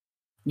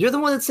 You're the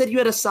one that said you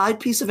had a side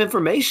piece of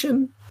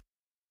information.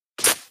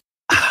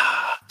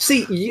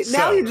 See,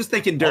 now you're just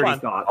thinking dirty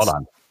thoughts.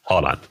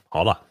 Hold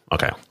on.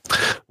 Okay.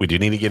 We do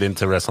need to get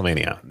into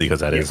WrestleMania because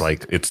that is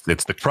like, it's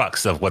the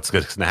crux of what's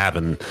going to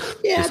happen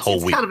this whole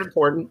week. It's kind of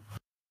important.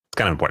 It's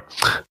kind of important.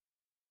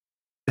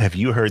 Have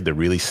you heard the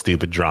really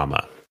stupid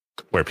drama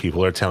where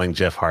people are telling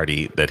Jeff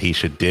Hardy that he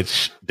should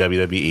ditch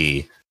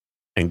WWE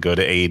and go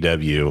to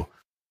AEW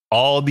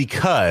all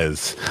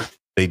because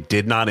they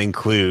did not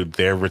include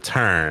their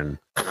return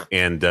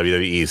in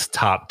WWE's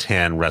top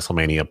 10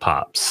 WrestleMania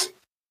pops?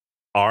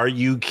 Are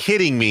you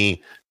kidding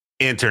me,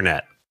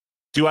 internet?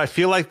 Do I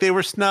feel like they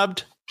were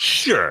snubbed?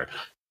 Sure.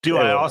 Do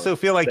I also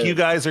feel like you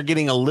guys are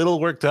getting a little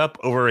worked up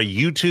over a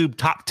YouTube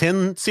top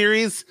 10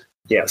 series?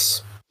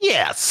 Yes.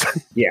 Yes.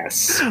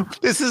 Yes.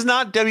 This is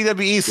not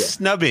WWE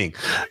snubbing.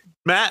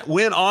 Matt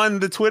went on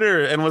the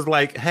Twitter and was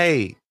like,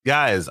 hey,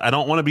 guys, I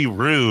don't want to be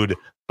rude,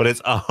 but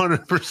it's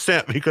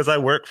 100% because I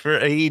work for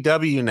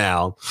AEW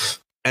now.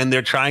 And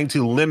they're trying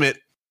to limit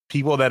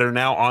people that are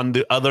now on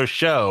the other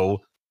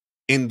show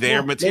in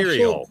their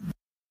material.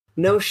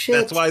 No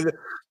shit.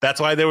 That's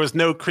why there was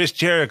no Chris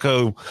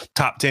Jericho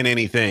top 10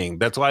 anything.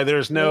 That's why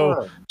there's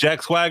no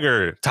Jack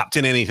Swagger top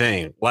 10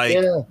 anything.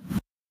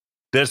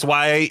 That's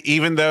why,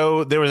 even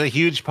though there was a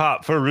huge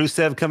pop for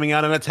Rusev coming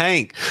out in a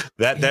tank,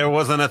 that there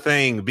wasn't a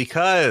thing,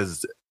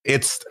 because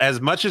it's,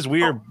 as much as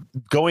we're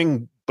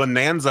going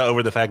bonanza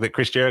over the fact that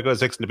Chris Jericho is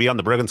fixing to be on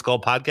the Broken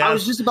Skull podcast. I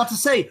was just about to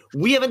say,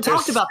 we haven't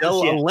talked about this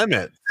yet. There's still a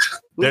limit.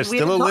 There's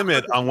still a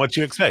limit on what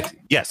you expect.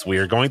 Yes, we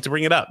are going to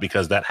bring it up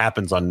because that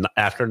happens on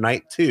after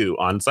night 2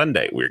 on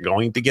Sunday. We're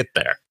going to get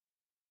there.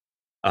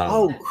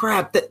 Oh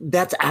crap!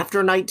 That's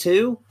after night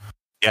 2.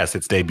 Yes,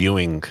 it's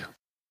debuting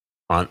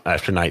on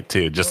after night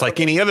 2, just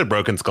like any other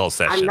Broken Skull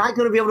session. I'm not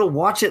going to be able to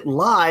watch it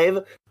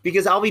live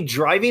because I'll be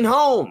driving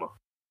home.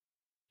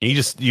 You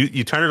just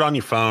you turn it on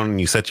your phone.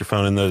 You set your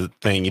phone in the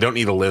thing. You don't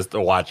need a list to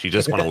watch. You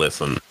just want to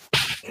listen.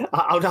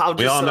 I'll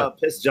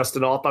just piss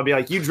Justin off. I'll be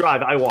like, "You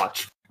drive, I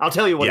watch." I'll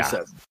tell you what he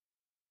says.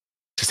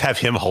 Just have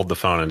him hold the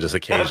phone and just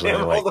occasionally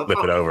flip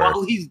it over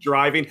while he's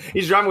driving.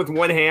 He's driving with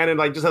one hand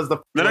and just has the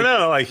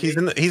no. Like he's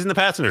in the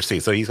passenger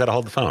seat, so he's got to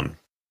hold the phone.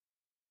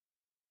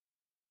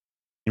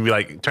 You'd be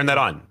like, "Turn that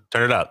on.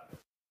 Turn it up."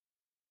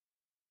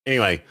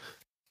 Anyway,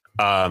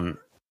 but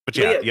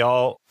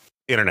y'all,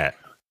 internet,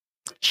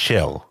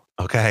 chill.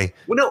 Okay.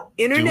 Well, no,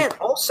 internet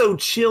also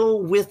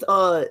chill with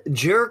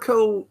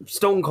Jericho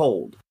Stone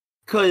Cold,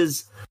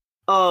 because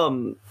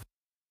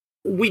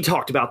we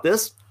talked about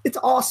this. It's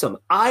awesome.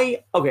 I'm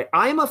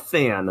a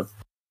fan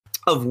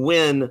of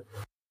when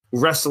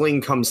wrestling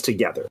comes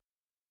together.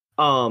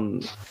 I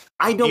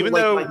don't even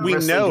though we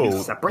know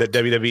that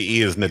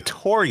WWE is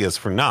notorious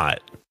for not.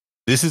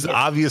 This is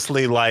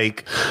obviously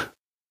like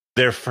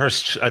their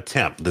first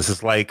attempt. This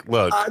is like,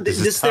 look, this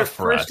is their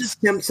first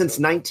attempt since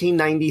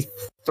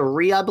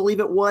 1993, I believe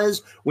it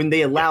was, when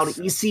they allowed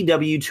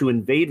ECW to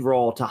invade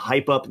Raw to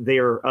hype up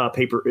their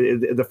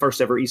the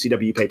first ever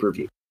ECW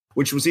pay-per-view,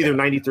 which was either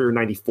 93 or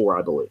 94,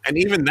 I believe. And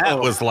even that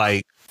was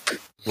like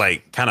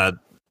kind of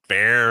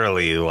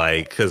barely,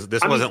 because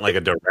this wasn't like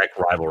a direct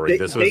rivalry.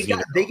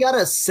 They got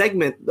a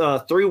segment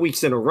 3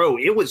 weeks in a row.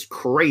 It was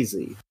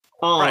crazy.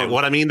 Right.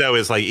 What I mean, though,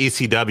 is like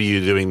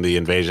ECW doing the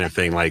invasion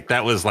thing. Like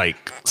that was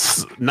like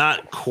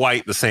not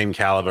quite the same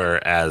caliber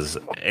as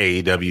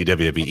AEW,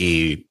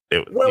 WWE.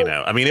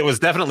 I mean, it was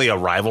definitely a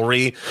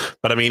rivalry,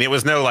 but I mean, it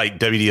was no like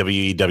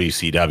WWE,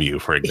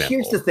 WCW, for example.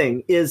 Here's the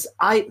thing: is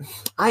I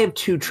have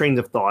two trains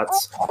of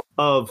thoughts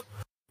of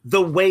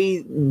the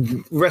way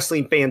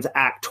wrestling fans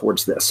act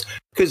towards this.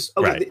 Because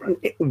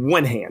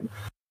one hand,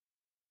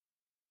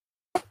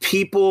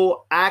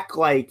 people act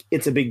like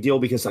it's a big deal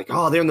because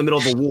they're in the middle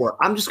of a war.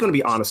 I'm just going to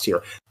be honest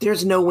here.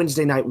 There's no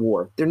Wednesday Night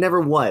War. There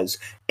never was.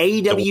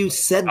 AEW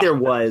said there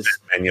was.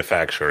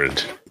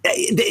 Manufactured.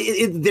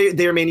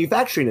 They're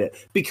manufacturing it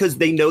because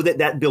they know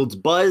that builds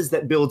buzz,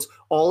 that builds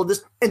all of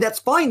this. And that's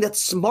fine.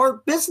 That's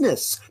smart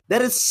business.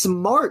 That is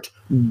smart.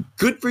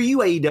 Good for you,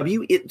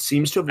 AEW. It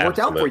seems to have worked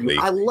out for you.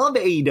 I love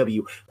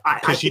AEW.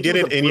 Because you did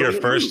it in your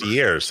first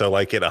year. So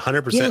it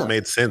 100%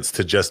 made sense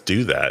to just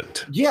do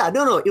that. Yeah,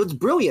 no, it was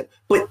brilliant.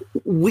 But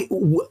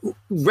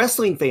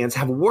wrestling fans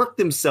have worked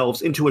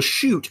themselves into a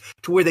chute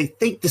to where they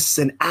think this is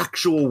an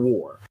actual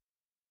war.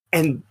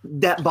 And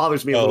that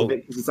bothers me a little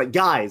bit because it's like,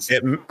 guys.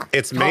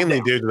 It's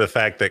mainly due to the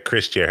fact that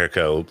Chris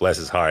Jericho, bless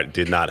his heart,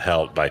 did not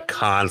help by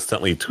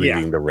constantly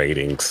tweeting the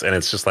ratings. And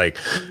it's just at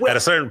a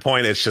certain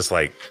point, it's just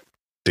like,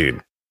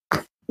 dude.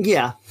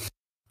 Yeah,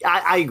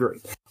 I agree.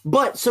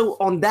 But so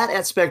on that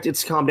aspect,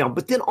 it's calmed down.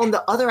 But then on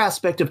the other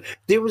aspect of,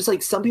 there was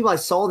some people I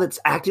saw that's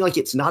acting like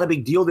it's not a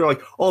big deal. They're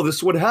like, oh, this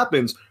is what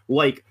happens.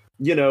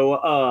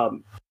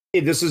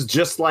 This is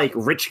just like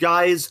rich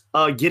guys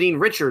getting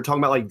richer,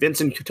 talking about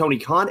Vince and Tony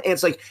Khan. And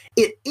it's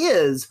it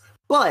is,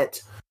 but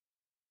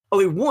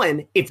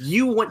one, if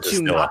you want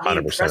to not be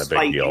impressed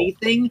by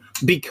anything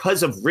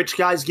because of rich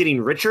guys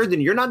getting richer,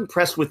 then you're not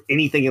impressed with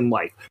anything in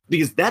life,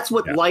 because that's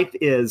what life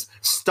is.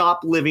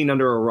 Stop living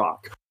under a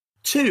rock.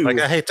 Two,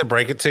 I hate to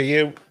break it to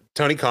you,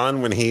 Tony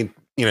Khan, when he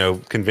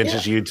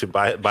convinces you to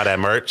buy that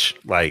merch,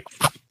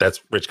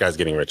 that's rich guys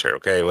getting richer.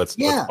 Okay, let's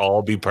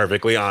all be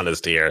perfectly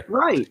honest here.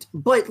 Right.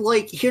 But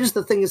here's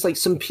the thing: is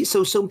some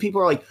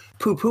people are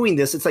poo-pooing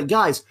this. It's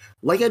guys,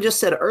 like I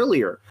just said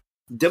earlier,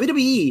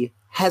 WWE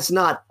has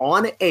not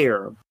on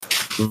air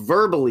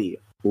verbally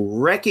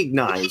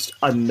recognized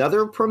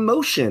another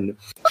promotion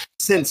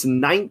since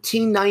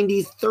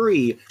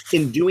 1993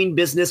 in doing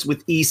business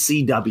with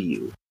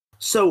ECW.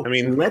 So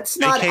let's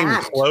not came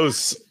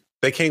close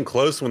They came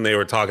close when they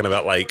were talking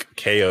about like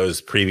KO's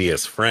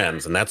previous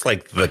friends, and that's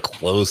like the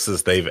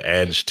closest they've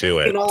edged to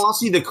it. In all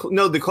honesty, the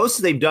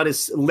closest they've done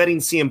is letting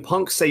CM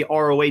Punk say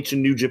ROH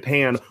in New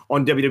Japan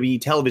on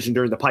WWE television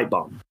during the pipe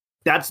bomb.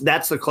 That's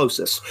the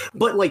closest.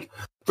 But like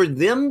for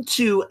them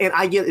to, and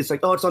I get it's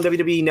like, oh, it's on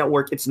WWE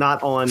Network, it's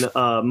not on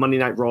Monday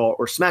Night Raw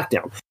or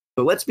SmackDown.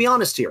 But let's be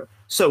honest here.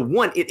 So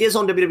one, it is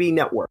on WWE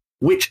Network,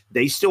 which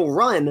they still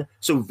run,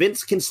 so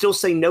Vince can still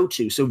say no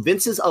to. So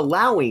Vince is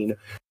allowing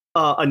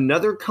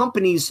another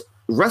company's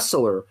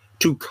wrestler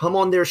to come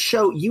on their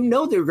show. You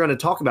know they're going to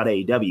talk about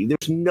AEW.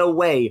 There's no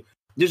way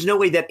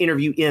that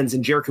interview ends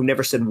and Jericho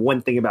never said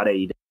one thing about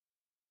AEW.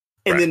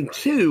 And then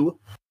two,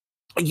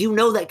 you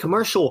know that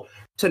commercial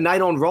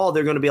tonight on Raw,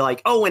 they're going to be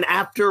like, oh, and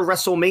after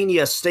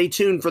WrestleMania, stay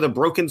tuned for the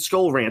Broken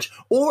Skull Ranch.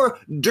 Or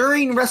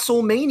during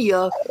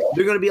WrestleMania,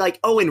 they're going to be like,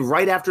 oh, and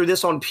right after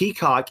this on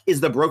Peacock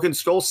is the Broken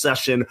Skull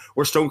session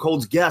where Stone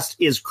Cold's guest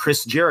is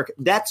Chris Jericho.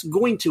 That's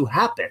going to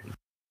happen.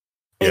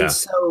 Yeah. And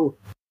so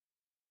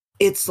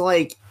it's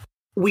like,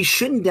 we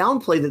shouldn't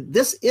downplay that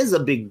this is a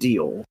big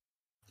deal.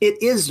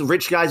 It is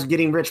rich guys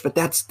getting rich, but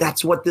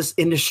that's what this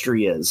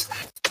industry is.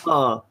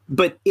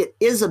 But it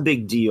is a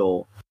big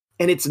deal.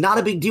 And it's not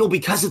a big deal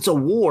because it's a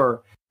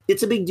war.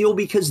 It's a big deal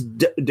because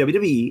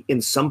WWE,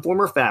 in some form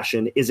or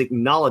fashion, is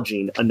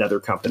acknowledging another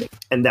company.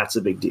 And that's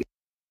a big deal.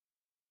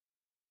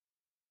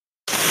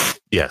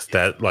 Yes,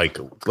 that like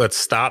let's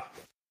stop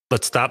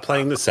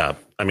playing this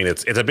up. I mean,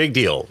 it's a big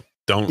deal.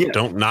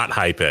 Don't not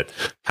hype it.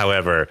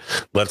 However,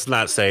 let's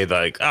not say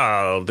like,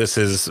 oh, this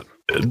is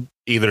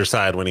either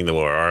side winning the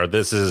war, or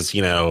this is,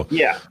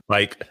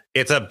 like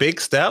it's a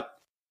big step.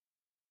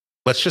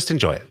 Let's just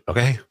enjoy it,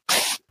 okay?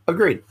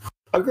 Agreed.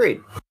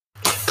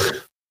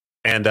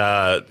 And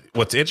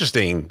what's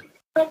interesting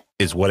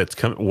is what it's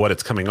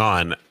coming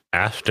on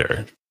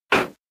after.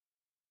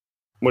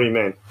 What do you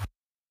mean?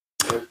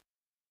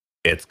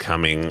 It's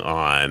coming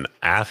on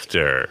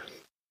after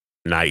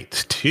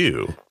night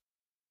 2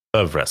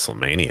 of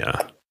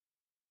WrestleMania.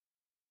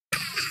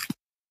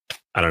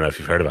 I don't know if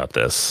you've heard about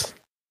this.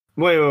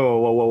 Wait.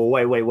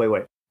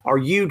 Are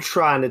you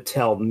trying to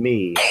tell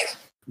me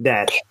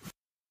that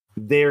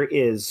there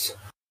is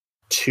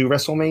 2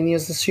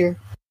 WrestleManias this year?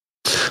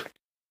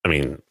 I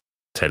mean,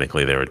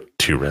 technically there were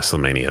 2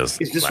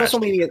 WrestleManias. Is this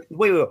WrestleMania?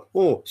 Wait.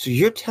 Oh, so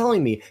you're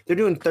telling me they're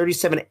doing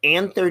 37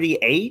 and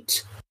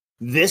 38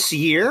 this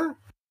year?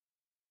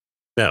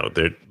 No,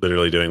 they're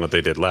literally doing what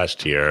they did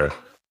last year.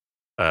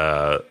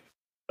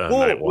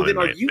 Well, then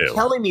are you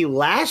telling me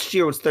last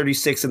year was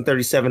 36 and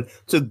 37?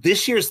 So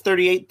this year is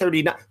 38,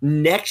 39.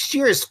 Next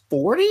year is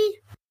 40?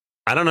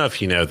 I don't know if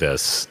you know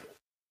this,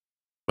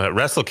 but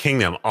Wrestle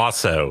Kingdom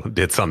also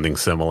did something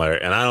similar,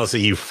 and I don't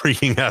see you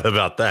freaking out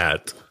about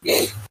that.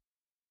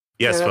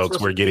 Yes,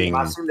 folks, we're getting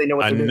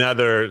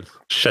another...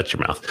 Shut your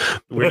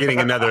mouth. We're getting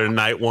another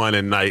night 1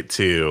 and night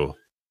 2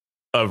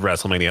 of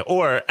WrestleMania,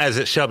 or as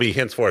it shall be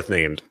henceforth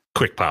named,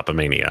 Quick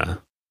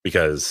Pop-A-Mania,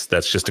 because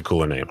that's just a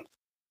cooler name.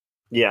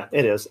 Yeah,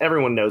 it is.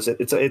 Everyone knows it.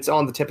 It's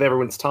on the tip of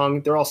everyone's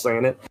tongue. They're all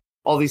saying it.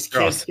 All these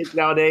kids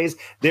nowadays,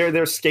 they're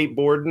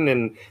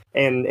skateboarding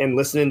and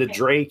listening to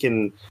Drake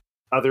and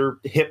other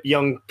hip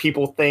young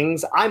people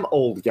things. I'm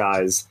old,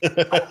 guys.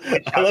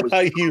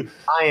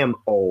 I am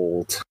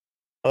old.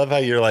 I love how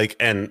you're like,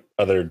 and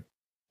other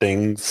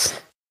things.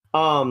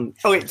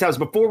 Okay, Taz,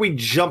 before we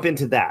jump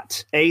into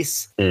that,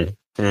 Ace, you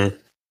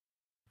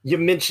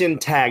mentioned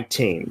tag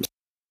teams.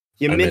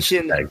 You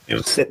mentioned that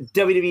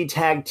WWE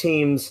tag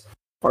teams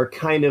are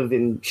kind of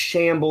in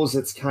shambles.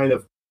 It's kind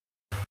of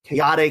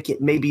chaotic.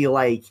 It may be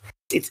like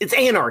it's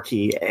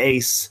anarchy,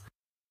 Ace.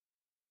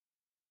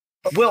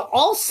 Well,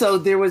 also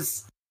there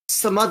was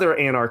some other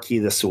anarchy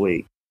this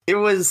week. There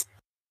was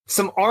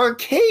some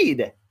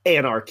arcade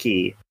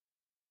anarchy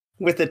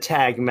with a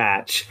tag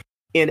match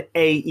in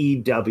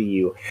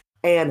AEW.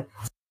 And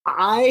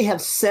I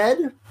have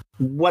said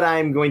what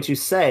I'm going to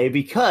say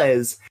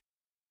because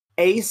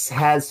Ace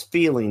has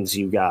feelings,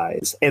 you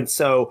guys. And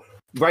so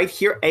right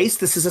here, Ace,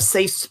 this is a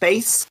safe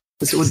space.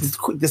 This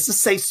is a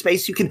safe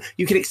space. You can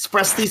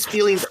express these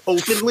feelings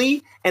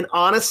openly and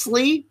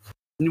honestly.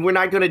 We're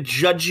not going to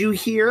judge you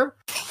here.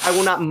 I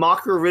will not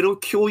mock or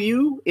ridicule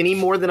you any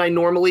more than I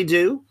normally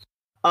do.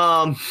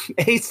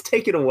 Ace,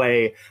 take it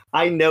away.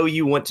 I know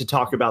you want to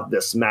talk about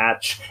this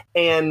match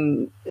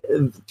and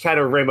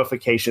kind of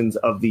ramifications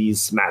of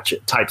these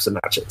types of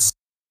matches.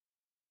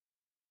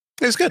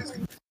 It's good.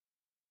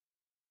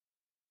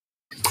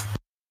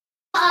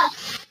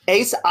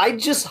 Ace, I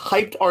just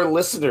hyped our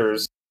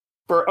listeners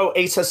for,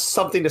 Ace has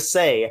something to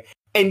say.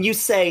 And you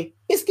say,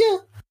 it's good.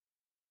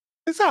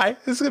 It's all right.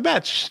 It's a good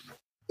match.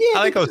 Yeah, I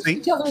like OC.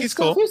 He's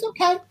cool. It's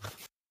okay.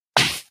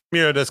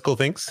 Miro does cool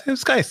things. It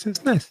was nice.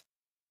 It's nice.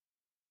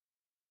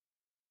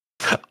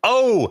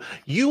 Oh,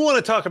 you want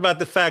to talk about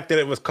the fact that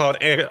it was called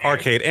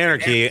Arcade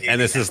Anarchy, and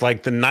this is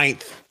like the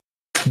 9th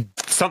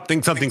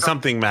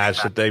something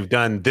match that they've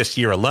done this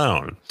year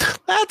alone.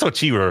 That's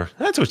what you were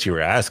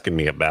asking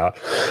me about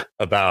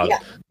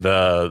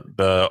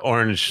the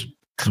orange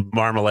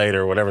marmalade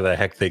or whatever the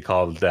heck they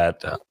called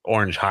that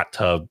orange hot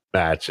tub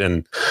match.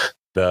 And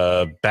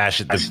the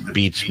Bash at the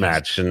Beach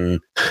match and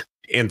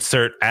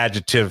insert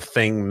adjective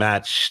thing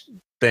match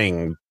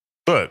thing.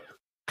 Look,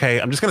 okay,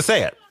 I'm just going to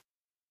say it.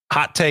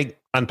 Hot take,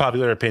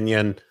 unpopular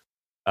opinion.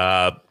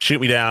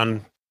 Shoot me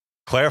down.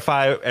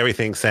 Clarify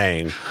everything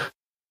saying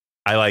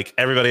I like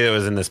everybody that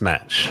was in this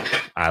match.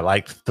 I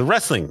liked the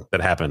wrestling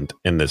that happened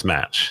in this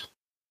match.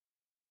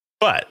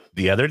 But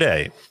the other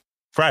day,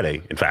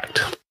 Friday, in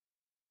fact,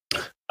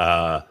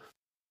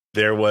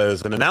 there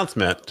was an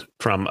announcement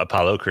from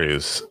Apollo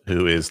Crews,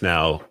 who is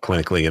now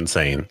clinically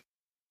insane,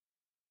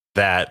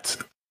 that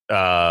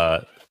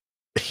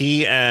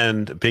he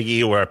and Big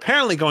E were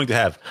apparently going to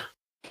have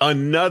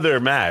another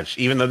match,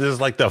 even though this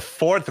is like the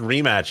fourth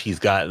rematch he's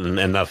gotten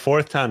and the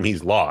fourth time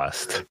he's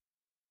lost.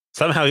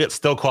 Somehow it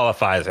still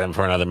qualifies him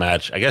for another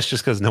match. I guess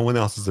just because no one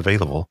else is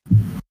available.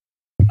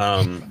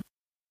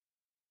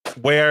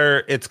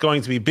 Where it's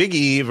going to be Big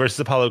E versus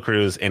Apollo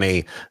Crews in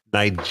a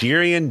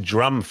Nigerian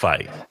drum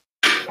fight.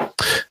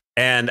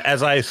 And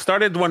as I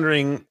started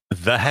wondering,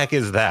 the heck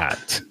is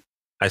that?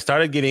 I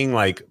started getting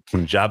like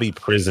Punjabi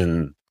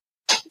prison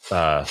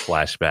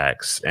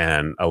flashbacks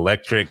and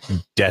electric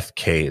death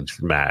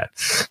cage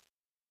match.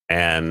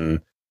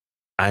 And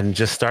I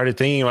just started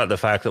thinking about the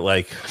fact that,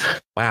 like,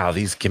 wow,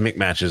 these gimmick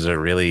matches are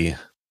really,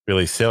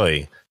 really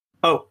silly.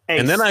 Oh, Ace,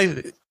 and then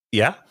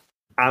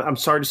I'm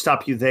sorry to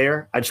stop you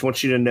there. I just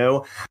want you to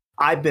know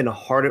I've been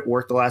hard at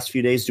work the last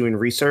few days doing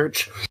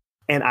research,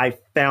 and I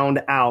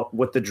found out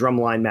what the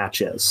drumline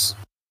match is.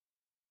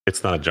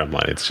 It's not a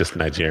drumline. It's just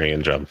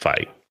Nigerian drum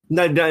fight.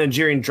 No,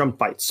 Nigerian drum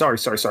fight. Sorry.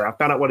 I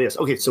found out what it is.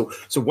 Okay, so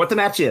what the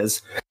match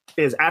is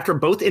after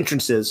both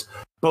entrances,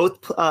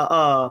 both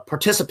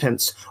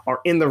participants are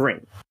in the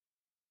ring.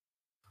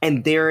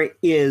 And there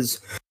is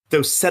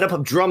those setup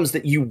of drums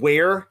that you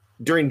wear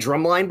during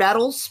drumline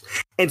battles.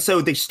 And so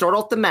they start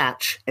off the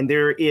match, and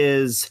there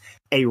is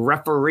a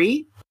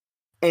referee,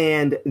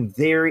 and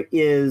there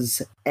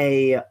is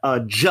a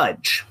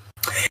judge.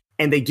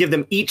 And they give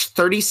them each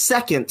 30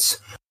 seconds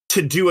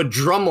to do a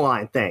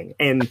drumline thing,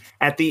 and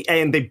at the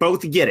end they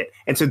both get it.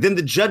 And so then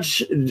the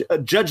judge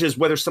judges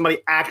whether somebody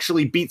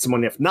actually beats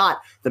someone. If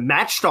not, the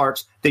match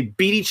starts, they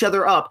beat each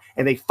other up,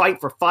 and they fight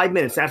for 5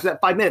 minutes. After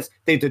that 5 minutes,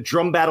 they have to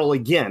drum battle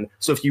again.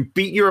 So if you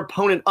beat your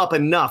opponent up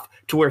enough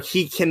to where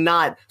he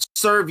cannot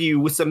serve you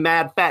with some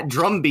mad fat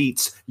drum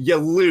beats, you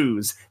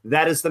lose.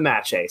 That is the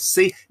match, Ace.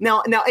 See,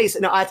 now Ace,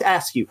 now I have to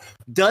ask you,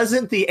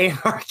 doesn't the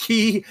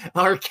Anarchy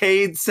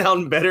Arcade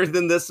sound better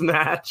than this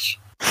match?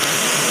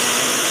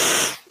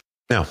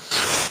 No,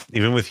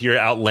 even with your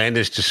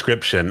outlandish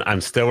description, I'm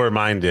still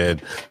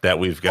reminded that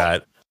we've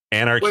got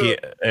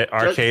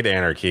Arcade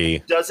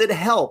Anarchy. Does it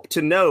help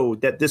to know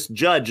that this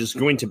judge is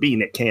going to be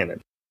Nick Cannon?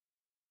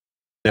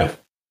 No.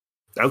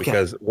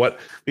 Okay.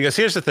 Because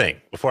here's the thing,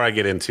 before I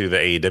get into the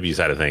AEW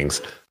side of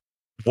things,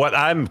 what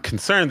I'm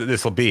concerned that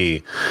this will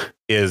be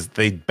is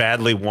they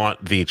badly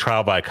want the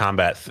trial by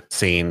combat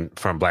scene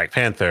from Black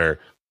Panther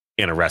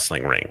in a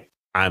wrestling ring.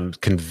 I'm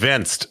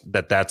convinced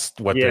that that's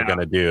what they're going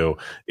to do,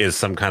 is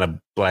some kind of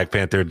Black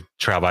Panther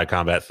trial by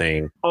combat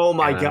thing. Oh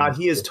my God,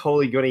 he is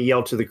totally going to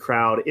yell to the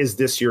crowd, "Is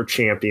this your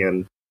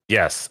champion?"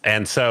 Yes.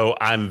 And so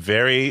I'm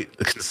very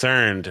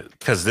concerned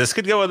because this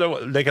could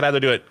go, they could either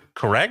do it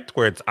correct,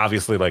 where it's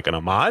obviously like an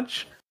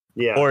homage,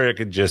 or it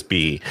could just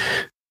be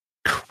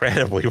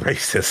incredibly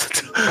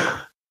racist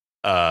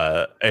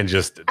and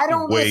just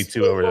way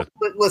too over.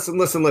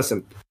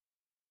 Listen.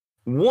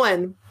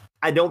 One,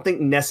 I don't think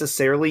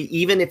necessarily,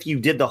 even if you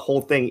did the whole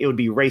thing, it would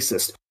be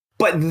racist.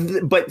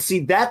 But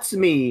see, that's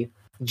me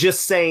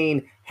just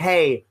saying,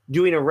 hey,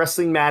 doing a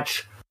wrestling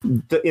match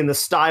in the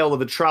style of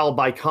a trial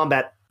by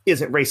combat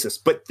isn't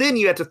racist. But then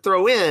you have to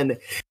throw in,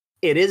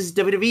 it is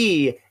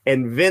WWE,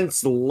 and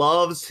Vince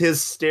loves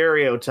his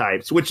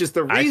stereotypes, which is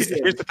the reason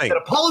that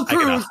Apollo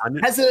Crews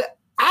has an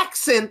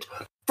accent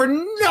for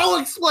no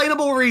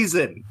explainable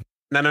reason.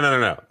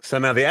 No. So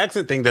now the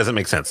accent thing doesn't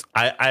make sense.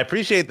 I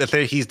appreciate that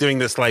he's doing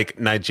this like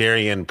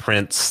Nigerian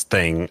prince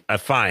thing.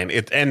 Fine.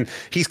 And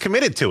he's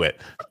committed to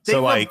it. They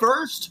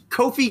reversed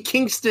Kofi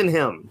Kingston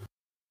him.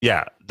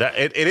 Yeah.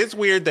 It is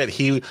weird that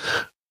he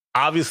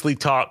obviously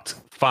talked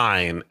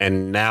fine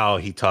and now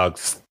he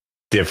talks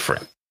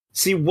different.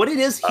 See, what it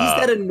is, he's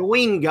that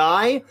annoying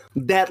guy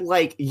that,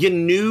 like, you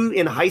knew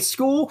in high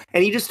school,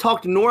 and he just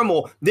talked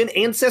normal. Then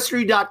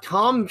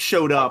Ancestry.com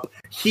showed up.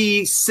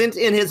 He sent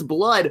in his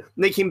blood,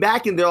 and they came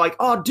back, and they're like,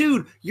 oh,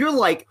 dude, you're,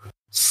 like,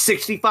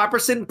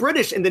 65%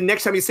 British. And the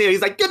next time you say it,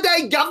 he's like, good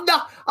day,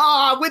 governor.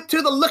 I went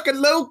to the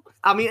Lookaloo.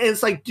 I mean,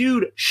 it's like,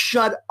 dude,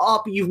 shut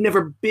up. You've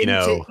never been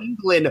to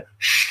England.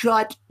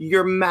 Shut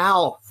your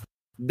mouth.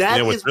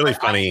 That is really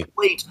funny.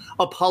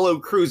 Apollo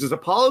Crews is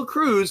Apollo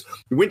Crews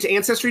went to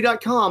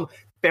Ancestry.com,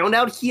 found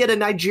out he had a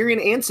Nigerian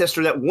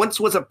ancestor that once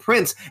was a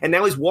prince, and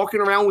now he's walking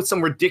around with some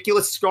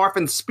ridiculous scarf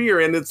and spear,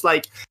 and it's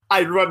like,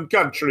 I run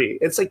country.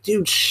 It's like,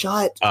 dude,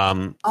 shut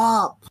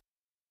up.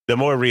 The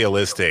more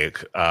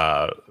realistic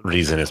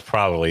reason is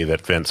probably that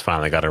Vince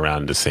finally got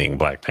around to seeing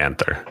Black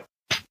Panther.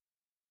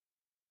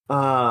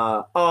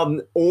 Or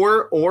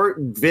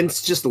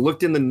Vince just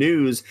looked in the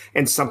news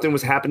and something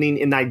was happening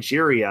in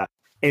Nigeria.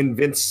 And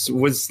Vince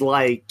was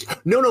like,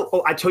 no.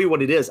 Oh, I tell you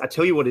what it is.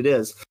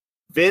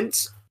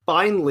 Vince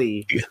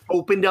finally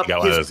opened up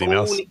his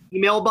own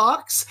email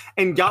box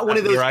and got one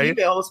of those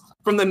emails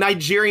from the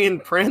Nigerian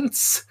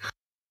prince.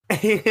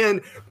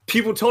 And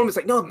people told him, it's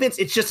like, no, Vince,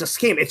 it's just a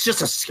scam. It's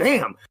just a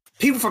scam.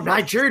 People from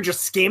Nigeria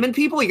just scamming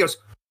people. He goes,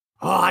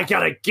 oh, I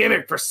got a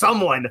gimmick for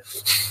someone.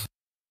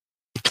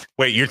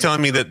 Wait, you're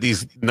telling me that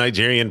these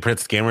Nigerian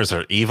prince scammers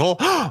are evil?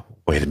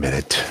 Wait a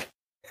minute.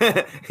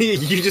 You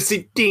just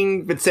see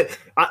ding, but said,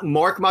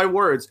 mark my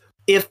words.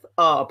 If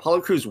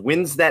Apollo Crews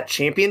wins that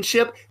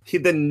championship,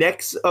 the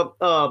next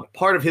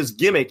part of his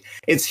gimmick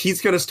is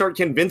he's going to start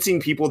convincing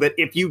people that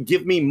if you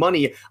give me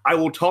money, I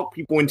will talk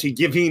people into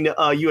giving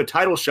you a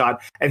title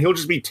shot, and he'll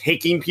just be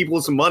taking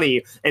people's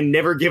money and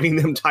never giving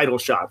them title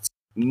shots.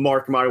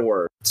 Mark my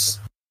words.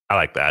 I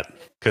like that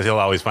because he'll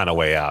always find a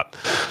way out.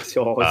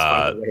 He'll always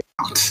find a way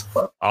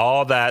out.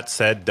 All that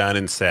said, done,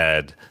 and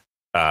said,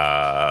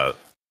 I'm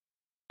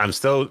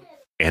still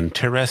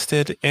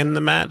interested in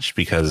the match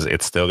because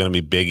it's still going to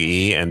be Big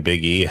E, and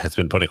Big E has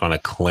been putting on a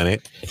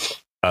clinic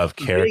of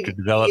character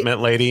development,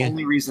 lady. The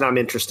only reason I'm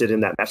interested in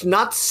that match,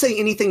 not to say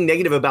anything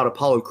negative about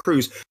Apollo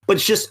Crews, but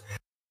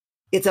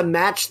it's a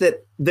match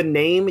that the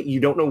name, you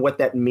don't know what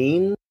that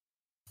means.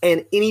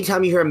 And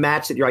anytime you hear a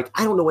match that you're like,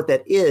 I don't know what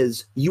that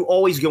is, you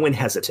always go in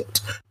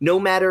hesitant. No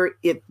matter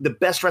if the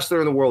best wrestler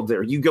in the world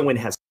there, you go in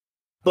hesitant.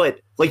 But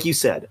like you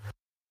said,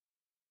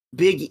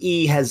 Big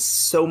E has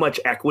so much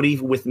equity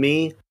with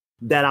me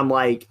that I'm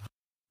like,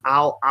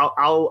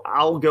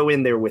 I'll go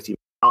in there with you.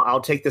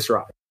 I'll take this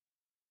ride.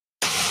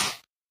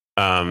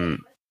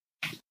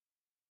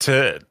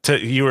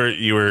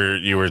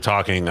 You were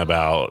talking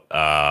about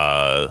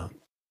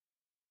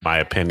my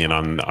opinion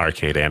on the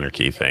Arcade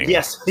Anarchy thing.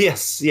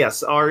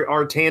 Yes.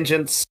 Our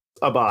tangents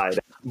abide.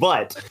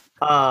 But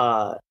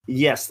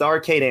yes, the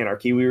Arcade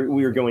Anarchy. We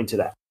were going to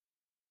that.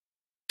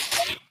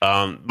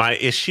 My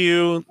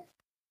issue,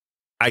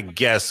 I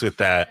guess, with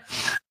that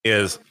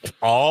is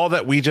all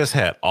that we just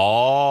had,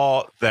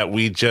 all that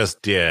we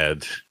just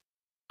did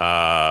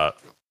about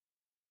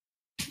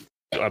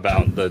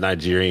the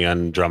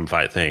Nigerian drum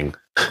fight thing.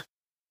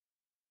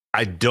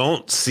 I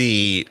don't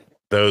see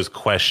those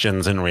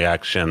questions and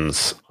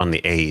reactions on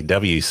the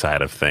AEW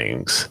side of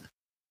things.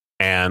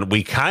 And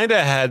we kind of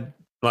had,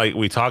 like,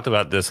 we talked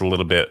about this a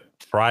little bit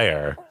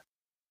prior,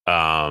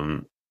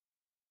 that,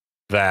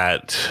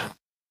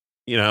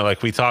 you know,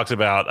 like we talked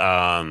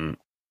about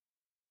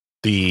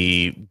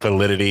the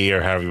validity,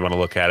 or however you want to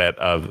look at it,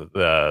 of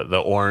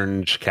the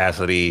Orange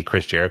Cassidy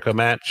Chris Jericho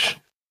match.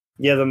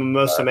 Yeah, the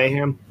Mimosa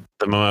Mayhem.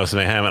 The Mimosa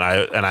Mayhem,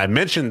 and I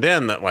mentioned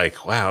then that,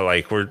 like, wow,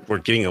 like we're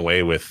getting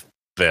away with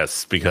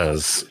this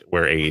because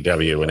we're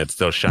AEW and it's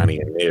still shiny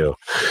and new.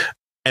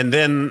 And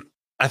then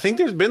I think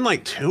there's been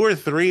like 2 or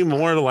 3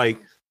 more like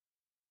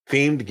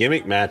themed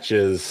gimmick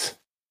matches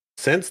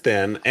since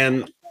then,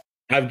 and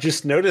I've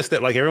just noticed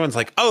that like everyone's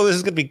like, oh, this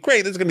is gonna be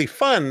great, this is gonna be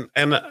fun,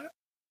 and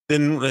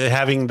then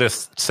having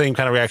this same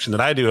kind of reaction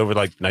that I do over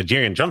like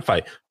Nigerian jump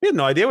fight. We have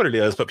no idea what it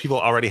is, but people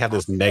already have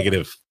this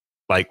negative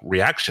like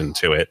reaction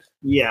to it.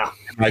 Yeah.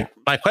 Like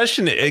my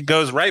question, it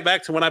goes right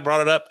back to when I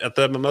brought it up at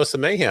the Mimosa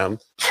Mayhem.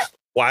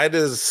 Why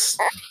does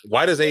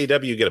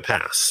AEW get a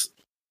pass?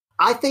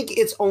 I think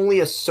it's only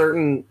a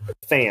certain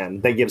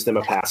fan that gives them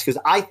a pass, because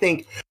I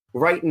think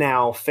right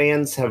now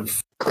fans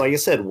have, like I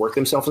said, worked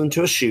themselves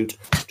into a shoot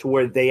to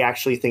where they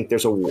actually think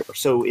there's a war.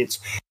 So it's,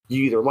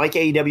 you either like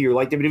AEW or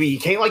like WWE. You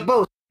can't like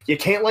both. You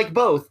can't like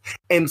both.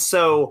 And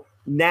so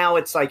now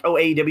it's like, oh,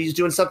 AEW is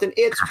doing something,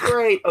 it's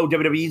great. Oh,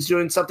 WWE is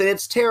doing something,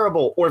 it's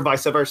terrible. Or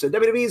vice versa.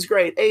 WWE is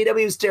great,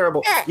 AEW is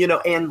terrible. You know,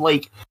 and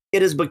like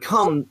it has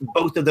become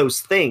both of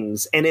those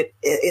things. And it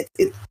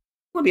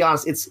I'll be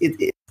honest,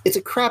 it's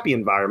a crappy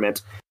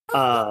environment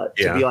to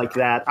be like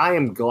that. I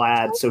am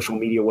glad social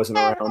media wasn't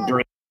around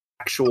during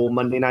actual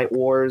Monday Night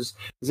Wars,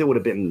 because it would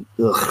have been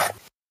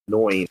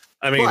annoying.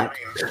 I mean,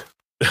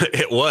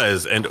 it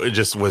was, and it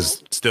just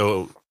was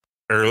still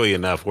early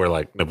enough where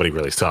like nobody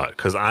really saw it,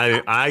 because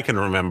I can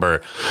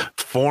remember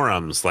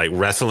forums, like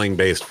wrestling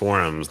based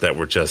forums, that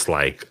were just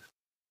like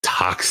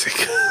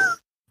toxic.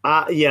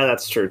 Yeah,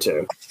 that's true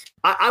too.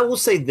 I will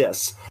say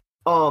this.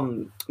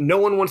 No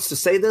one wants to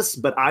say this,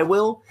 but I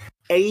will.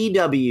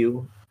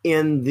 AEW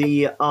in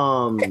the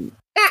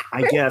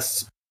I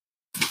guess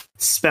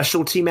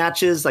specialty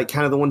matches, like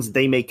kind of the ones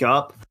they make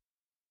up,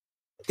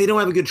 they don't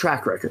have a good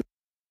track record.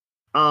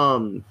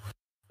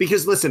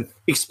 Because listen,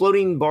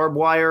 exploding barbed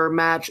wire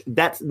match,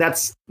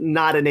 that's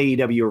not an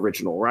AEW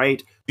original,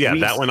 right? Yeah,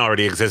 that one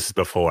already exists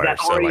before. That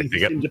already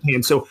exists in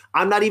Japan. So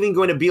I'm not even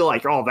going to be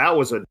like, oh, that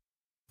was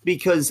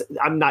because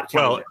I'm not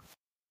counting it.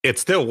 It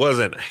still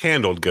wasn't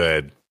handled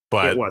good,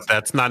 but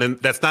that's not in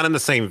the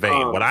same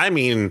vein. What I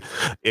mean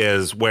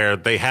is where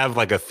they have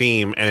like a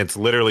theme and it's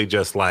literally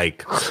just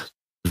like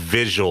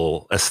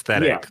visual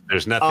aesthetic. Yeah.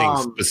 There's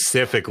nothing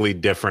specifically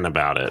different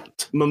about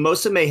it.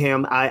 Mimosa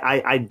Mayhem,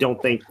 I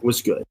don't think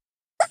was good.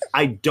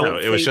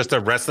 It was just a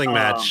wrestling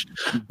match.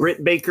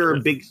 Britt Baker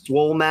Big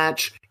Swole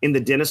match in the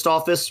dentist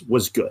office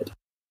was good.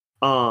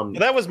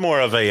 That was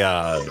more of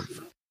a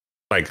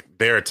like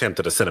their attempt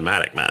at a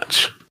cinematic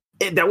match.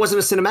 That wasn't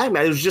a cinematic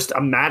match. It was just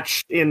a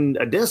match in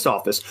a dentist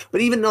office.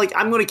 But even like,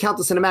 I'm going to count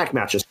the cinematic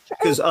matches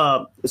because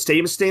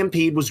Stadium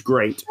Stampede was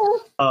great.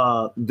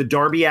 The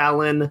Darby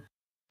Allin,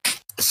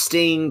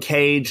 Sting,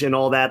 Cage, and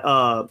all that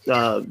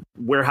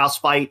warehouse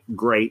fight,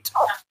 great.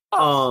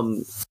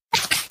 I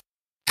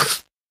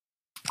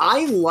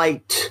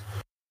liked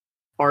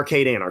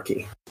Arcade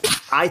Anarchy.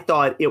 I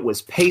thought it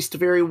was paced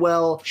very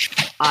well.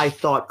 I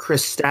thought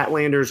Chris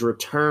Statlander's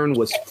return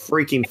was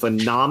freaking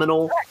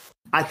phenomenal.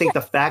 I think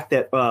the fact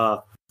that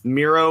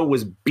Miro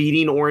was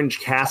beating Orange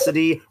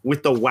Cassidy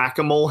with the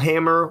whack-a-mole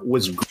hammer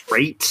was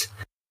great.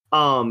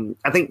 I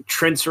think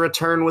Trent's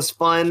return was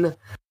fun.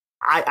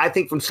 I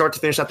think from start to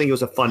finish, I think it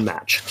was a fun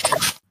match.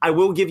 I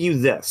will give you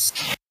this.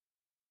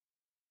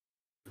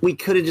 We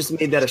could have just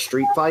made that a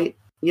street fight,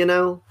 you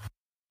know?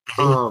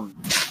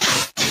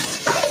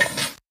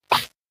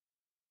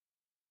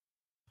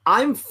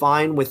 I'm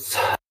fine with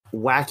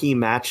wacky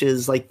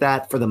matches like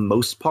that for the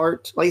most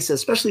part. Like I said,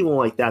 especially one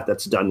like that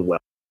that's done well.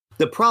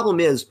 The problem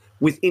is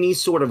with any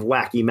sort of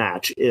wacky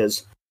match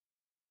is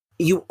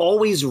you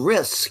always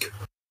risk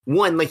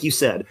one, like you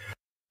said,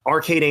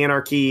 Arcade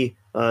Anarchy,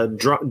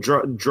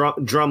 Drumline,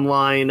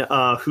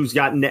 who's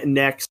got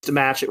next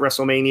match at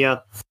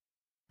WrestleMania.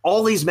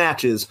 All these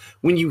matches,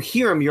 when you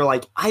hear them, you're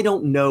like, I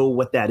don't know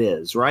what that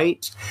is,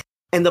 right?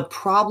 And the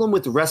problem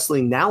with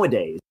wrestling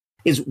nowadays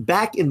is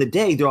back in the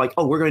day, they're like,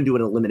 oh, we're going to do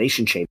an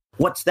elimination chamber.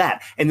 What's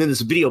that? And then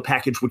this video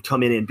package would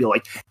come in and be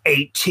like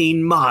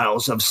 18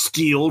 miles of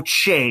steel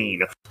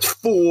chain,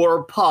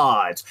 4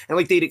 pods. And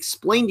like they'd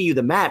explain to you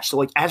the match. So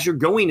like as you're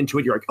going into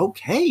it, you're like,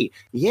 okay,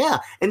 yeah.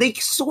 And they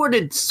sort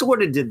of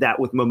did that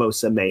with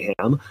Mimosa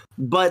Mayhem.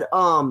 But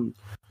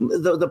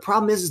the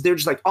problem is they're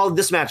just like, oh,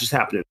 this match is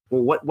happening.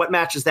 Well, what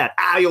match is that?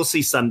 You'll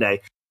see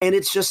Sunday. And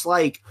it's just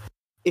like,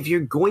 if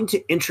you're going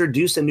to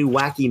introduce a new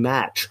wacky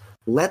match,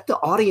 let the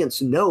audience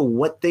know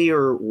what they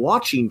are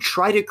watching.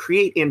 Try to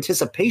create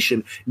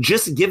anticipation.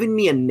 Just giving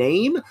me a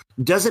name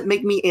doesn't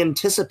make me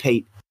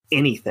anticipate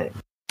anything.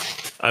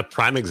 A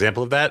prime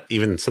example of that,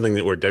 even something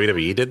that where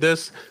WWE did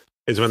this,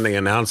 is when they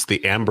announced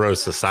the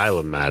Ambrose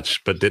Asylum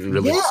match, but didn't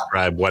really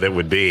describe what it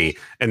would be.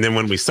 And then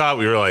when we saw it,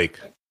 we were like,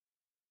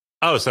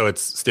 oh, so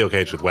it's steel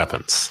cage with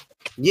weapons.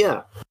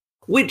 Yeah.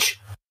 Which,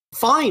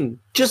 fine.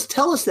 Just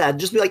tell us that.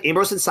 Just be like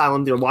Ambrose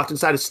Asylum. They're locked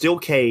inside a steel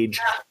cage.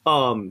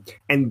 And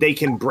they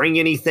can bring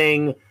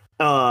anything,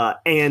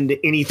 and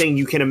anything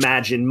you can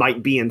imagine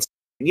might be in.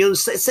 You know,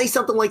 say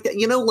something like that.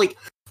 You know, like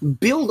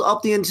build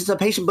up the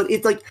anticipation. But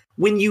it's like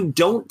when you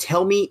don't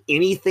tell me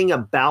anything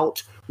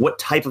about what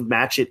type of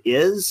match it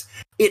is,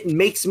 it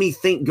makes me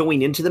think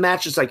going into the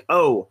match, it's like,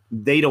 oh,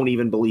 they don't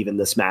even believe in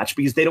this match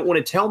because they don't want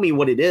to tell me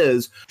what it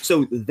is.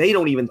 So they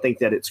don't even think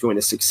that it's going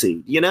to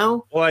succeed, you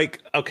know? Like,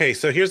 okay,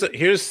 so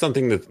here's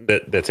something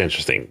that's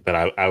interesting that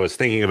I was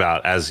thinking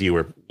about as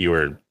you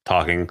were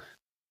talking.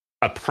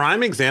 A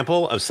prime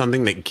example of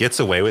something that gets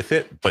away with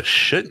it, but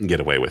shouldn't get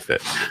away with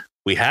it.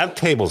 We have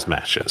tables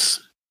matches.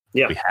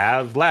 Yeah. We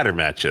have ladder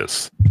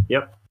matches.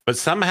 Yep. But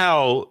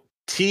somehow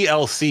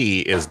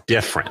TLC is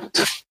different.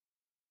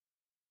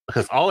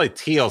 Because all a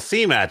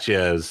TLC match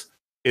is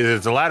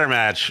it's a ladder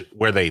match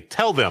where they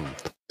tell them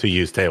to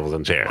use tables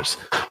and chairs.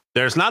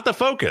 There's not the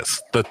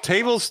focus. The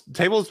tables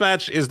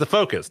match is the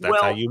focus.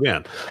 That's how you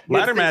win.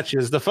 Ladder match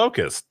is the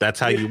focus. That's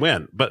how you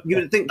win. But you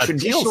would think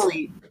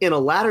traditionally in a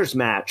ladders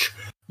match,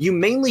 you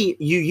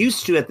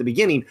used to at the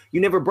beginning, you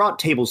never brought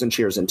tables and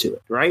chairs into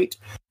it, right?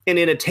 And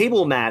in a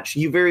table match,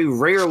 you very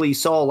rarely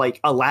saw like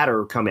a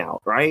ladder come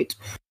out, right?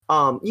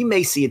 You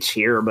may see a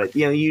chair, but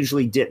you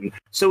usually didn't.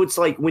 So it's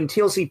like when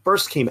TLC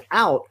first came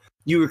out,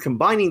 you were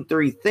combining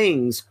 3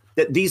 things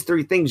that these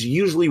 3 things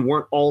usually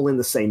weren't all in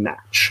the same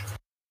match.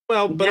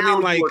 Well, but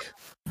now, I mean,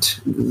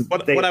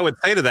 like, what I would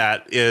say to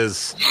that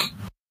is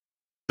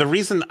the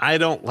reason I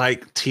don't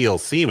like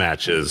TLC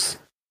matches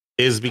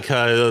is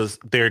because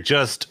they're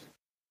just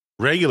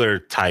regular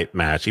type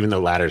match, even though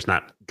ladder's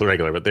not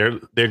regular, but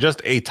they're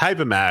just a type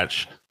of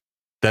match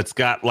that's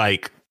got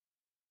like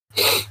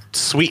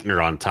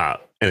sweetener on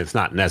top. And it's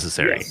not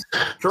necessary. Yes,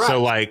 so,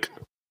 like,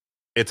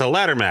 it's a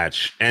ladder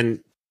match,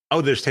 and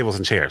there's tables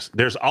and chairs.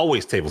 There's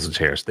always tables and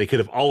chairs. They could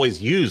have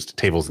always used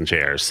tables and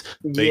chairs.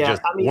 They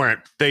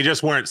weren't. They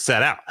just weren't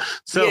set out.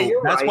 So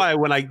that's why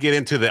when I get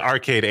into the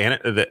Arcade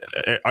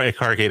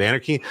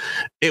Anarchy,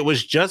 it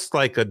was just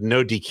like a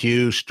no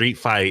DQ street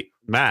fight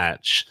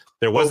match.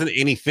 There wasn't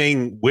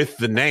anything with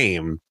the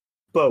name,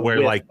 but where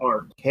like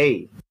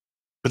arcade.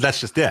 But that's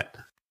just it.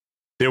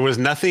 There was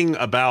nothing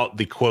about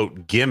the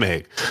quote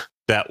gimmick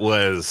that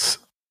was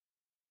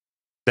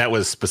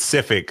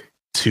specific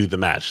to the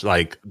match,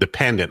 like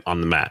dependent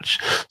on the match.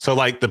 So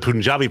like the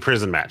Punjabi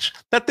prison match,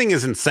 that thing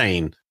is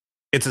insane.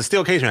 It's a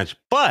steel cage match,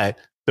 but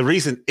the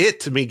reason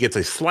it to me gets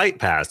a slight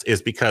pass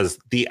is because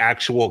the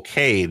actual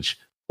cage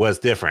was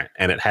different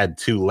and it had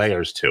 2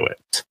 layers to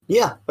it.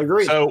 Yeah,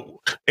 agreed. So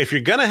if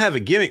you're going to have a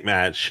gimmick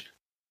match,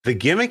 the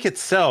gimmick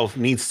itself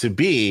needs to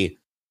be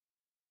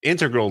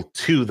integral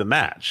to the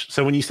match.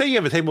 So when you say you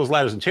have a tables,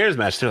 ladders, and chairs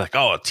match, they're like,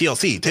 oh,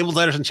 TLC, tables,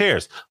 ladders, and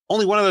chairs.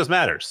 Only one of those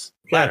matters.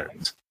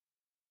 Ladders.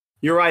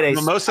 You're right, Ace.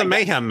 Mimosa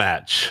Mayhem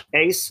match.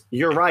 Ace,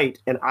 you're right,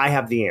 and I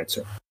have the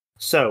answer.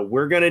 So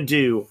we're going to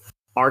do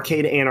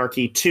Arcade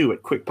Anarchy 2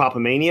 at Quick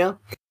Popomania.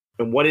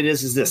 And what it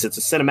is this. It's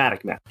a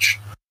cinematic match.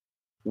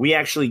 We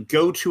actually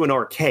go to an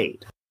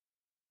arcade,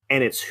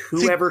 and it's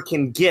whoever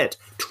can get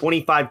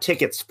 25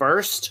 tickets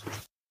first.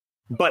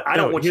 But I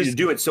don't want you to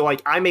do it. So,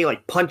 like, I may,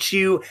 like, punch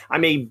you. I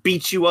may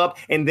beat you up.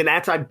 And then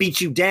after I beat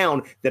you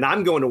down, then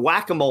I'm going to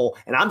whack-a-mole,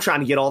 and I'm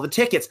trying to get all the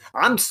tickets.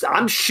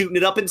 I'm shooting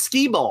it up in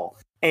skee-ball.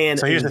 And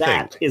so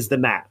that is the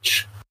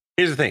match.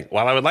 Here's the thing.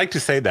 While I would like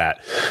to say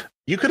that,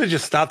 you could have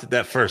just stopped at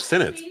that first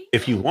sentence.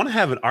 If you want to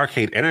have an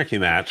Arcade Anarchy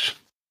match,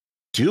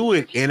 do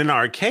it in an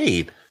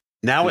arcade.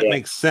 Now it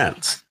makes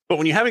sense. But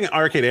when you're having an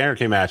Arcade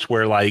Anarchy match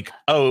where, like,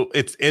 oh,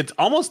 it's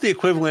almost the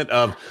equivalent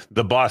of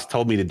the boss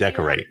told me to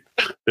decorate.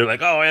 They're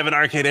like, oh, I have an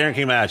Arcade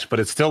Anarchy match, but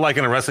it's still like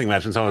in a wrestling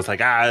match. And someone's like,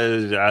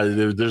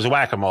 there's a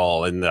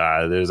whack-a-mole and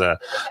there's a,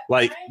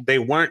 like, they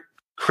weren't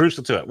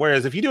crucial to it.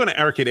 Whereas if you do an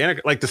Arcade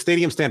Anarchy, like the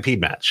Stadium Stampede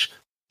match,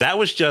 that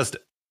was just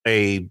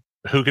a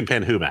who can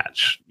pin who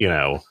match, you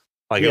know,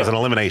 like it was an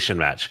elimination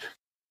match.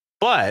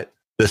 But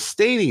the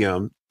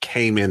stadium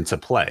came into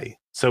play.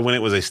 So when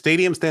it was a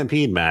Stadium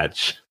Stampede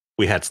match,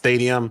 we had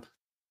Stadium.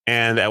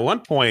 And at one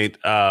point,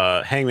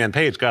 Hangman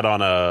Page got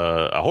on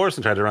a horse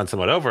and tried to run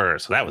someone over.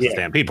 So that was the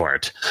Stampede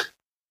part.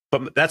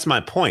 But that's my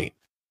point.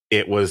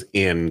 It was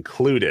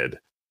included.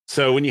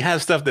 So when you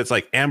have stuff that's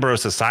like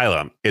Ambrose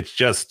Asylum, it's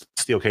just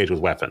steel cage with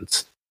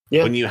weapons.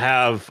 Yeah. When you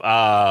have,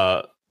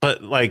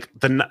 but like,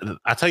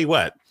 I'll tell you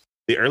what,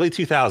 the early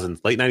 2000s,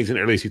 late 90s and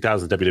early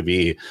 2000s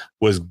WWE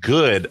was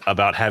good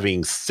about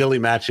having silly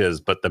matches,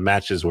 but the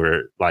matches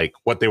were like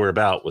what they were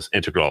about was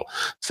integral.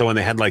 So when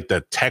they had like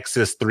the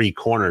Texas 3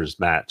 corners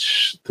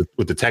match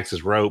with the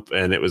Texas rope,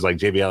 and it was like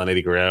JBL and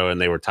Eddie Guerrero,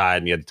 and they were tied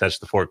and you had to touch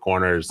the 4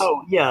 corners.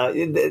 Oh, yeah,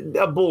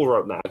 a bull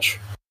rope match.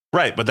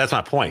 Right, but that's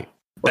my point.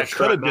 That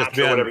could have just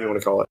been whatever you want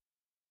to call it.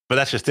 But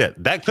that's just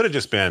it. That could have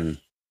just been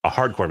a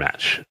hardcore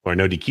match or a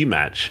no DQ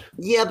match.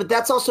 Yeah, but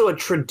that's also a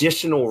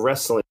traditional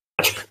wrestling.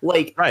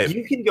 Like,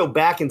 you can go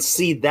back and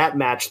see that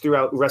match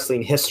throughout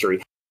wrestling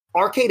history.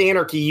 Arcade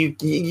Anarchy,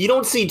 you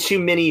don't see too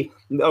many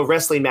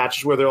wrestling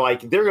matches where they're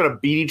going to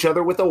beat each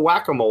other with a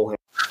whack-a-mole.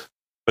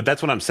 But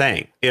that's what I'm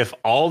saying. If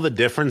all the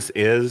difference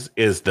is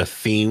the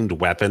themed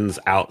weapons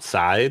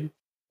outside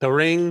the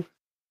ring,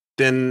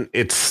 then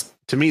it's,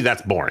 to me,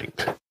 that's boring.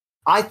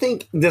 I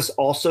think this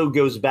also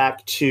goes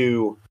back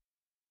to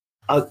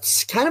a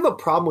kind of a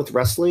problem with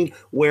wrestling,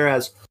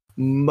 whereas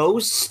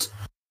most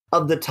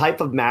of the type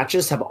of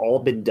matches have all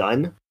been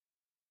done,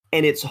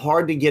 and it's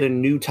hard to get a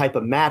new type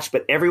of match,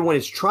 but everyone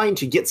is trying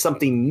to get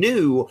something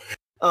new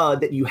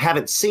that you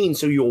haven't seen,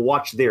 so you'll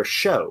watch their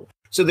show.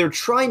 So they're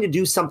trying to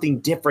do something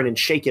different and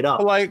shake it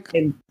up,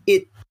 and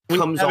it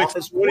comes off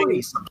as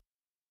boring.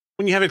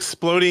 When you have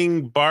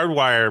exploding barbed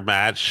wire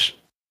match,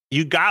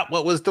 you got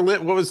what was on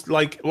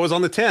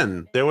the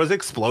tin. There was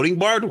exploding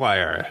barbed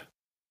wire.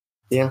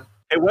 Yeah.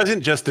 It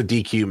wasn't just a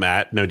DQ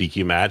match, no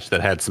DQ match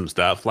that had some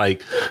stuff.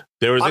 Like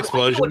there was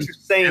explosions. What you're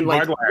saying,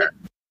 like,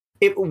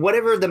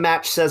 whatever the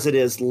match says it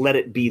is, let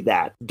it be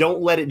that.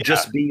 Don't let it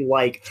just be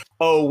like,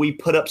 oh, we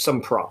put up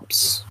some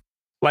props.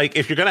 Like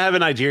if you're gonna have a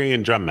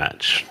Nigerian drum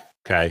match,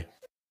 okay,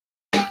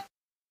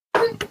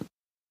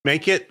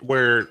 make it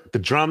where the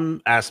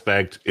drum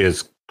aspect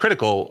is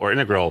critical or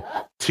integral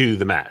to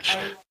the match.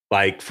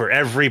 Like for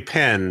every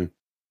pin,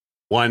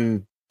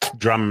 one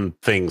drum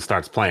thing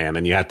starts playing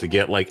and you have to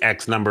get like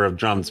X number of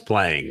drums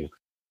playing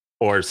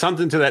or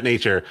something to that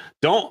nature.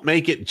 Don't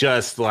make it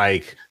just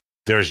like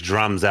there's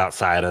drums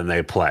outside and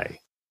they play,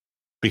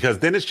 because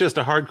then it's just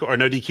a hardcore or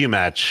no DQ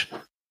match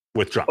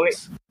with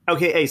drums.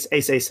 Okay,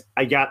 Ace.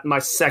 I got my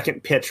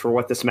second pitch for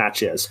what this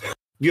match is.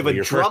 You have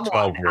a drum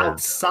line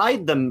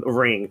outside the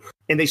ring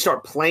and they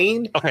start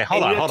playing. Okay,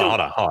 hold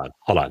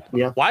on.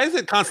 Yeah. Why is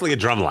it constantly a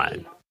drum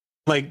line?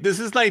 Like, this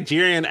is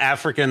Nigerian,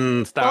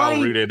 African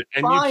style rooted,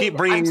 and you keep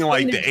bringing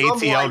like the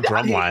ATL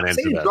drum line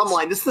into this. Drum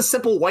line. This is the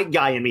simple white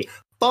guy in me.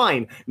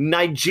 Fine.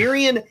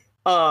 Nigerian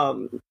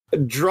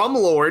drum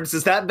lords.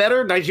 Is that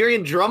better?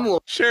 Nigerian drum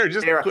lords. Sure.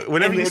 Just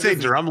whenever you say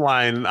drum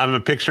line, I'm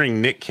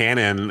picturing Nick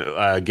Cannon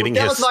getting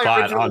his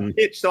spot on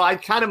pitch. So I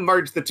kind of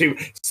merged the two.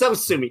 So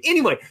sue me.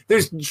 Anyway,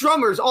 there's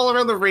drummers all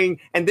around the ring,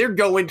 and they're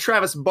going.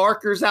 Travis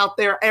Barker's out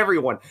there.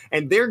 Everyone,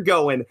 and they're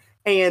going.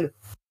 And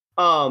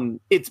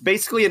it's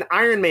basically an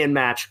Iron Man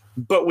match,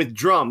 but with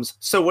drums.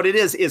 So what it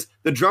is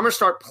the drummers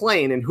start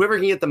playing, and whoever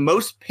can get the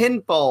most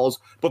pinfalls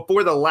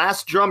before the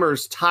last drummer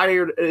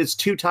is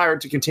too tired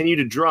to continue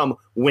to drum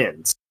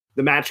wins.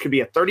 The match could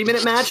be a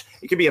 30-minute match.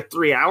 It could be a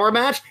 3-hour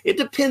match. It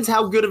depends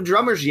how good of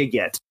drummers you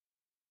get.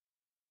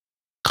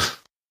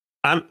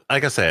 Like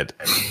I said,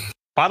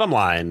 bottom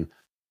line,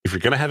 if you're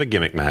going to have a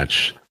gimmick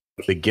match,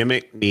 the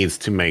gimmick needs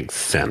to make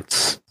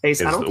sense.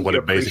 Ace, I don't think you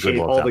appreciate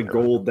all the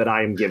gold that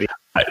I am giving.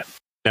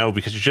 No,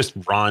 because you're just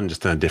Ron,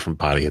 just in a different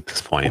body at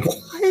this point.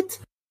 What?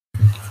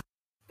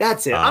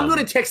 That's it. I'm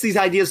going to text these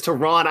ideas to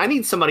Ron. I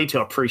need somebody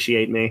to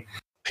appreciate me.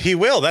 He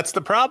will. That's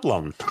the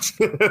problem.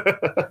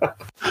 But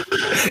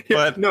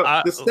no,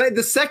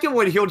 the second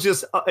one he'll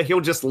just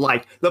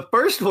like. The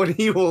first one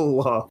he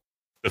will love.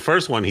 The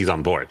first one he's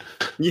on board.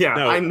 Yeah,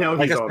 no, I know.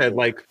 Like I said,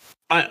 like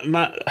if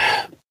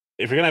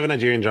you're gonna have a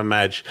Nigerian drum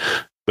match,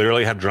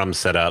 literally have drums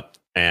set up,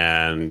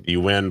 and you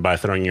win by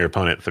throwing your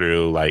opponent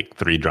through like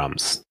 3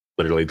 drums.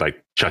 Literally,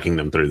 like chucking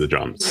them through the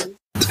drums.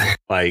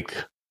 Like,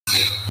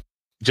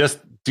 just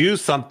do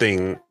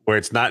something where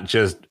it's not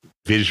just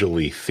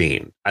visually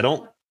themed. I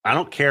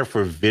don't care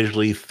for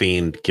visually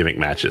themed gimmick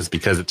matches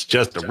because it's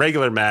just a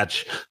regular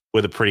match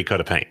with a pretty coat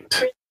of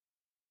paint.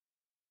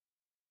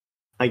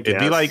 I guess.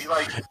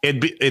 It'd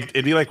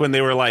be like when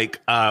they were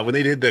like when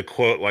they did the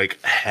quote like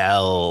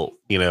hell,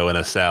 in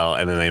a cell,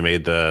 and then they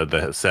made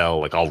the cell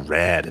like all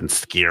red and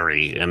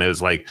scary, and it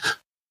was like,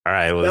 all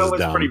right, well, that was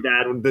dumb. Pretty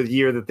bad. When the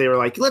year that they were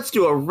like, let's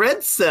do a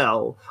red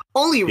cell.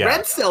 Only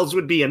red cells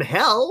would be in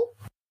hell.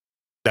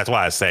 That's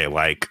why I say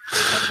like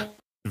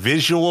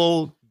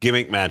visual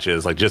gimmick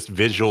matches, like just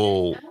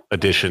visual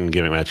edition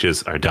gimmick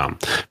matches, are dumb.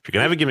 If you're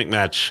gonna have a gimmick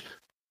match,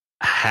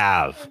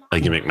 have a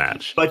gimmick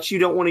match, but you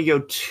don't want to go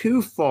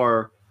too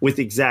far with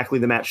exactly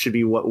the match should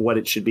be what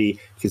it should be,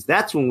 because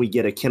that's when we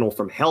get a Kennel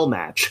from Hell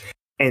match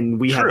and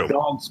we have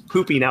dogs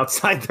pooping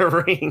outside the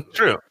ring.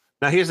 True.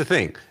 Now here's the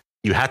thing: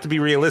 you have to be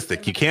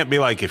realistic. You can't be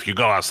like, if you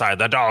go outside,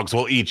 the dogs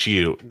will eat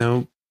you.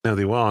 No,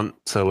 they won't.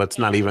 So let's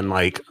not even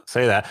like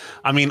say that.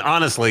 I mean,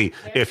 honestly,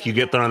 if you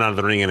get thrown out of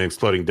the ring in an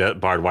exploding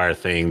barbed wire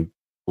thing,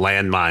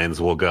 landmines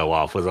will go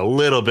off. Was a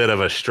little bit of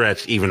a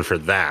stretch even for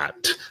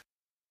that.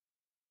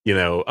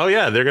 Oh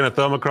yeah, they're going to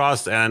throw him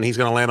across and he's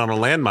going to land on a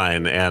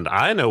landmine. And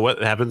I know what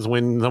happens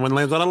when someone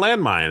lands on a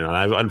landmine. And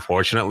I've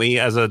unfortunately,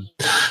 as a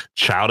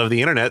child of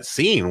the internet,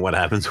 seen what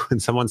happens when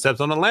someone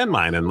steps on a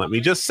landmine. And let me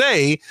just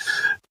say,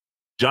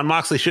 Jon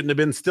Moxley shouldn't have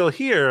been still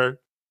here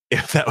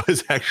if that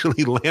was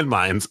actually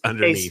landmines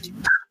underneath.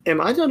 Hey,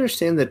 am I to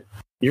understand that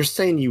you're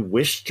saying you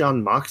wish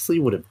Jon Moxley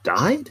would have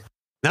died?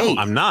 No,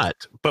 I'm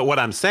not. But what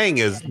I'm saying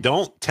is,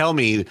 don't tell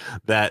me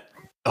that,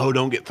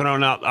 don't get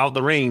thrown out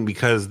the ring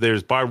because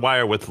there's barbed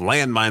wire with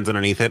landmines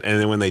underneath it.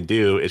 And then when they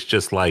do, it's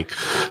just like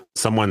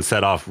someone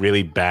set off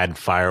really bad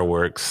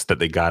fireworks that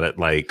they got at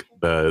like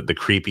the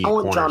creepy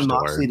corner store. I want Jon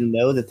Moxley to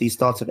know that these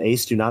thoughts of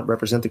Ace do not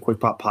represent the Quick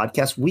Pop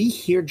podcast. We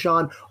here,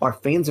 John, are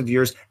fans of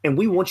yours, and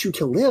we want you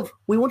to live.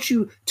 We want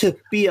you to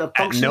be a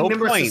functioning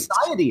member of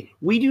society.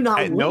 We do not.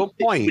 At no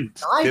point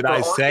did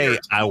I say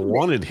I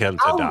wanted him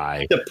to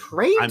die.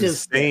 I'm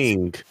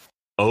saying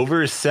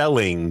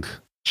overselling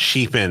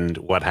cheapened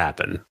what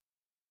happened.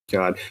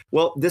 God.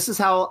 Well, this is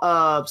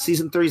how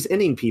season 3 is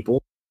ending,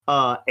 people.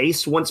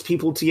 Ace wants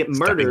people to get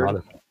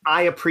murdered.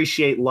 I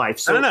appreciate life.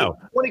 So no.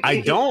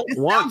 I don't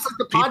want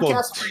people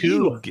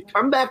to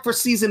come back for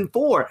season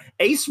 4.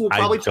 Ace will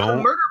probably try to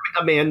murder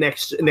a man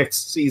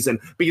next season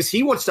because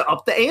he wants to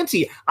up the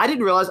ante. I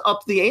didn't realize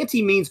up the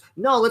ante means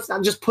no. Let's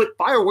not just put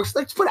fireworks.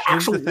 Let's put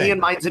actual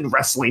landmines in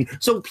wrestling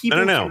so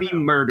people can be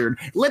murdered.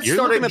 Let's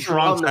start a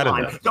drum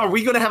line. Are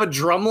we going to have a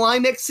drum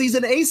line next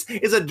season? Ace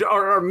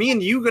are me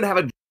and you going to have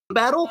a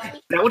battle? Is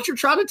that what you're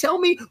trying to tell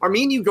me? Are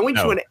me and you going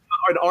to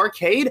an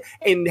arcade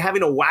and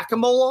having a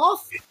whack-a-mole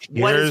off?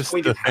 Here's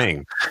the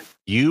thing.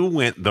 You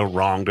went the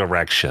wrong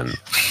direction.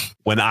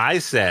 When I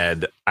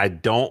said I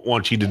don't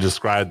want you to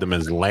describe them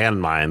as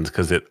landmines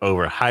because it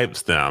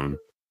overhypes them,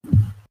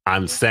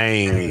 I'm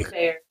saying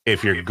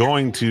if you're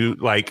going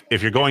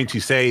to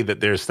say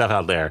that there's stuff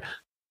out there,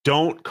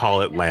 don't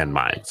call it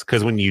landmines,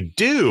 because when you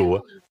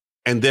do,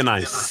 and then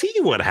I see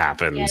what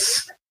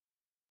happens,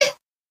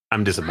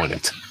 I'm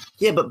disappointed.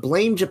 Yeah, but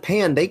blame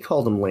Japan. They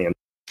call them land.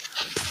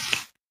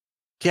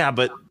 Yeah,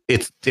 but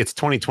it's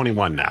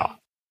 2021 now.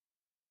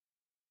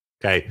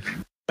 Okay,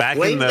 back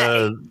in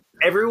the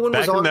everyone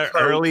was on the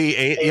early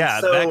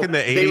back in the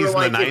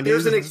 80s and the 90s. If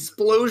there's an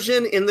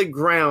explosion in the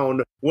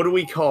ground, what do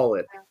we call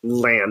it?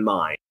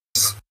 Landmine.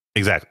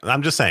 Exactly.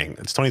 I'm just saying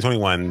it's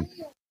 2021.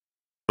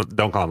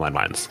 Don't call them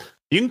landmines.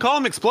 You can call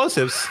them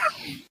explosives.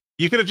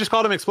 You could have just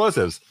called them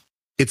explosives.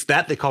 It's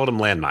that they called them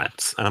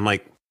landmines, and I'm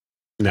like,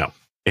 no,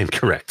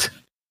 incorrect.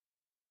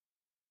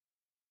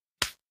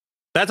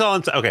 That's all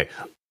I'm saying. Okay.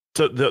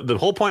 So the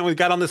whole point we've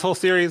got on this whole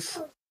series,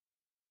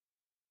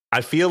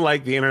 I feel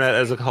like the internet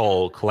as a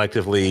whole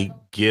collectively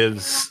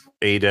gives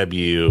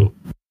AEW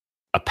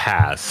a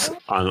pass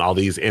on all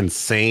these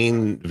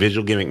insane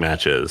visual gimmick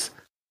matches.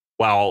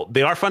 While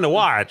they are fun to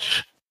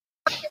watch,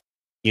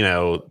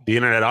 the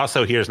internet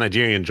also hears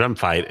Nigerian drum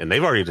fight, and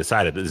they've already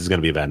decided that this is going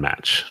to be a bad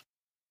match.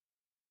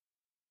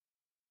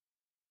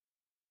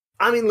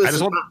 I mean,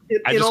 listen,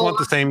 I just want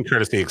the same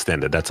courtesy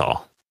extended. That's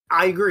all.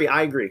 I agree.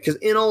 Because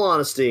in all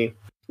honesty,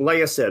 like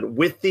I said,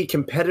 with the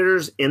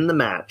competitors in the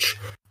match,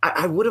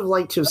 I would have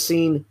liked to have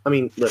seen. I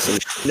mean, listen,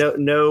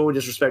 no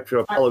disrespect to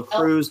Apollo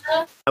Crews.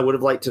 I would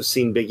have liked to have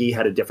seen Big E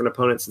had a different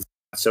opponent since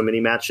so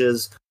many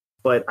matches.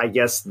 But I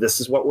guess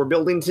this is what we're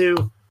building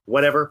to.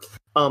 Whatever.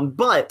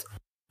 But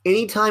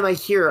anytime I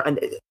hear an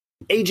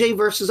AJ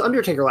versus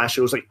Undertaker last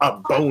year was like a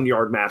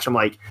boneyard match, I'm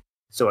like,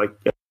 so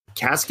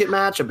casket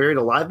match, a buried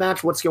alive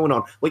match? What's going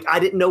on? Like, I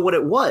didn't know what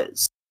it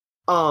was.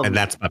 And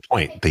that's my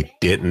point. They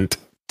didn't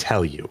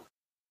tell you.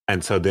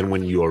 And so then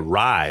when you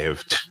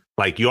arrived,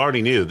 like, you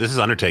already knew this is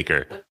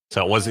Undertaker,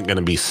 so it wasn't going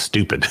to be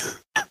stupid.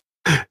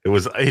 It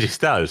was AJ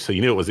Styles, so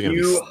you knew it wasn't going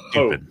to be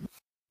stupid.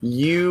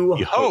 You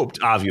hoped,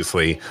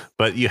 obviously,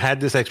 but you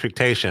had this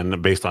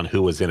expectation based on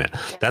who was in it.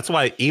 That's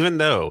why, even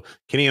though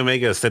Kenny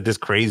Omega said this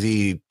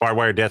crazy barbed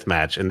wire death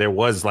match, and there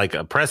was like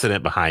a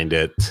precedent behind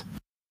it,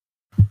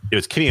 it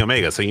was Kenny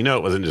Omega, so you know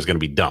it wasn't just going to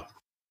be dumb.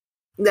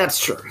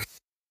 That's true.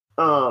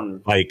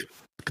 Like,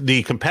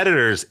 the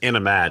competitors in a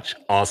match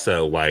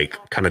also like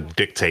kind of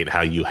dictate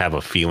how you have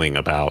a feeling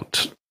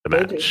about the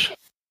match.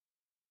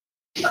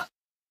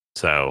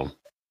 So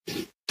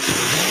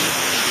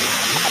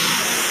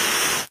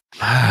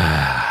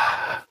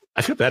I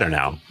feel better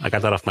now. I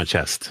got that off my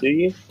chest. Do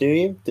you?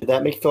 Did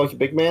that make you feel like a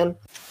big man?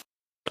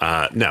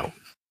 No.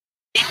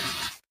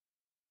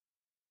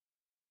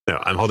 No,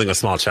 I'm holding a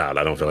small child.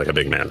 I don't feel like a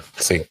big man.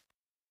 See?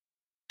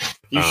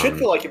 You should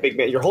feel like a big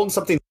man. You're holding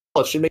something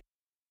small. It should make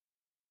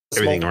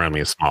everything around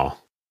me is small.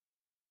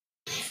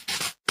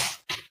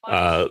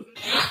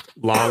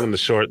 Long and the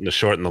short, and the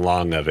short and the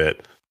long of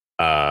it.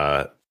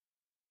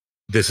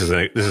 This is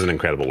an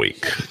incredible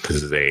week.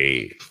 This is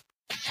a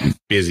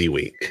busy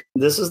week.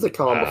 This is the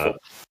calm.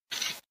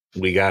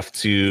 We had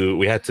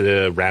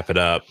to wrap it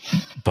up,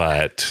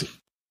 but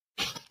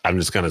I'm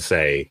just gonna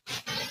say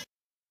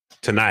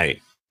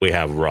tonight we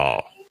have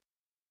Raw.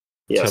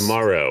 Yes.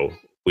 Tomorrow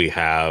we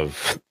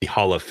have the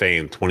Hall of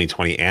Fame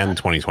 2020 and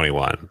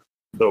 2021.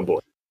 Oh boy.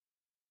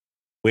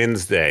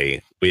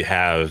 Wednesday we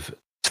have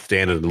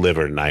Stand and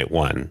Deliver Night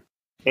 1.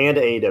 And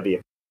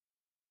AEW.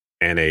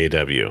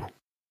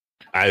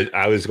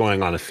 I was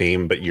going on a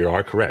theme, but you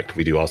are correct.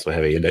 We do also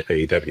have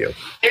AEW.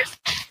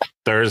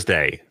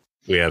 Thursday,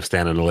 we have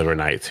Stand and Deliver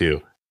Night 2.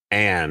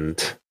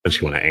 And, what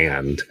you want to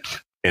and,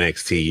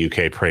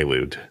 NXT UK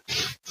Prelude.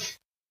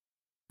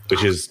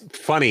 Which is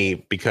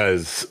funny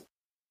because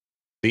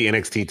the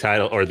NXT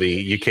title or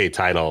the UK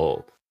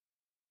title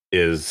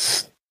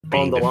is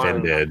being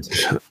defended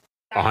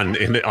on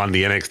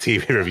the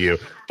NXT pay-per-view,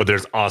 but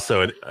there's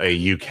also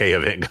a UK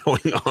event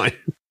going on.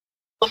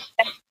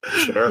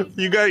 Sure.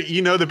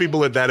 You know the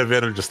people at that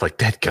event are just like,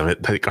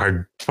 dadgummit, like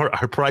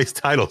our prize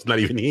title's not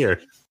even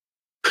here.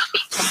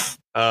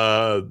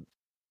 And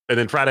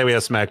then Friday we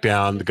have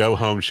SmackDown, the go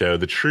home show,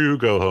 the true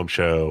go home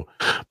show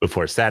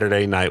before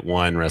Saturday night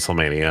 1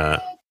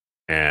 WrestleMania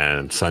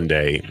and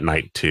Sunday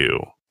night 2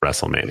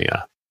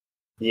 WrestleMania.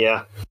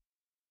 Yeah.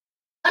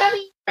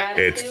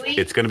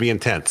 It's going to be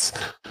intense.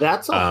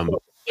 That's a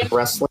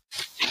wrestling.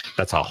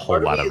 That's a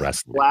whole lot of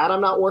wrestling. Glad I'm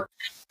not working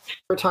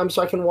for time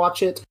so I can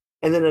watch it.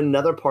 And then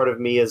another part of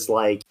me is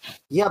like,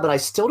 yeah, but I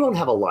still don't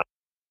have a life.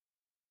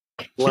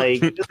 Like,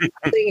 this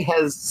thing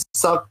has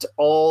sucked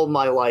all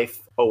my life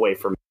away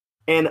from me.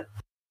 And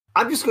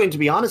I'm just going to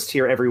be honest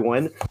here,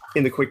 everyone,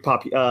 in the Quick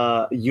Pop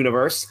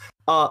universe.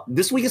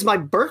 This week is my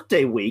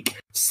birthday week.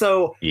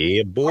 So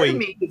yeah, boy. Part of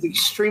me is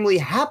extremely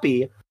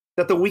happy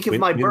that the week of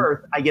my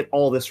birth, I get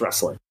all this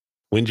wrestling.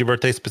 When's your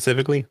birthday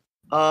specifically?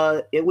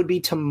 It would be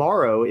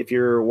tomorrow if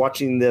you're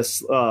watching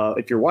this.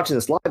 If you're watching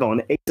this live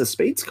on Ace of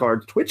Spades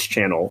Card Twitch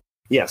channel.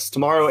 Yes,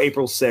 tomorrow,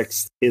 April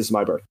 6th, is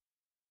my birthday.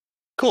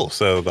 Cool.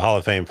 So the Hall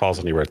of Fame falls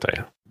on your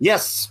birthday.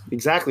 Yes,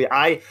 exactly.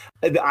 I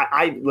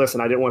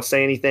listen. I didn't want to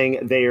say anything.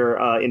 They're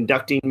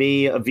inducting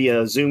me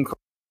via Zoom.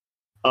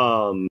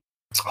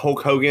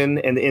 Hulk Hogan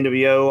and the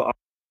NWO.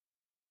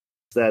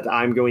 That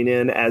I'm going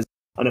in as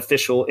an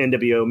official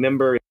NWO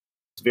member.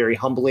 It's very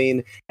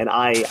humbling, and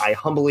I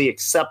humbly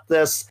accept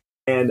this.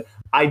 And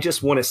I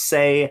just want to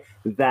say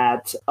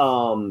that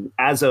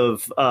as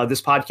of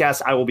this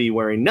podcast, I will be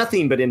wearing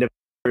nothing but NWO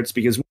shirts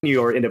because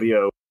you are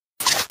NWO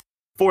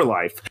for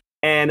life.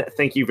 And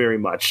thank you very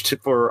much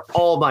for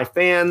all my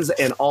fans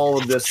and all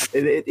of this.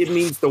 It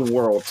means the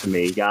world to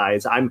me,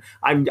 guys.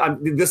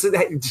 This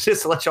is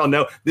just to let y'all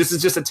know. This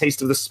is just a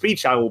taste of the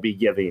speech I will be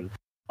giving.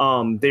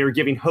 They're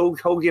giving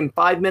Hogan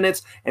 5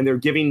 minutes, and they're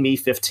giving me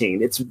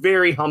 15. It's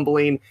very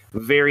humbling,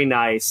 very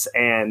nice,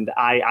 and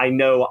I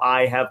know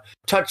I have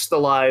touched the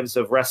lives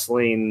of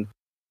wrestling,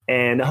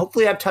 and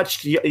hopefully I've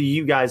touched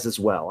you guys as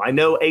well. I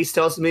know Ace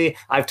tells me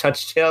I've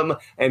touched him,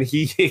 and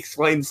he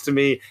explains to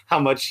me how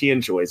much he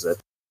enjoys it.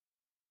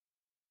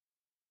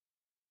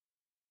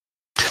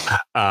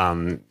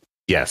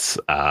 Yes.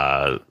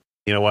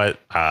 You know what?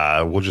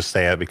 We'll just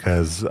say it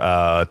because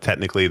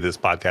technically this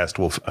podcast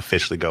will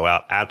officially go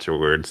out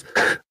afterwards.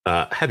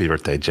 Happy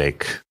birthday,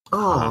 Jake.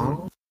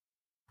 Oh,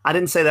 I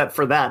didn't say that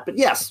for that, but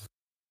yes.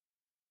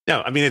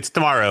 No, I mean, it's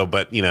tomorrow,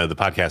 but, you know, the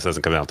podcast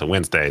doesn't come out until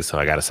Wednesday, so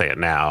I got to say it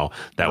now.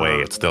 That way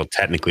it's still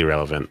technically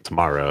relevant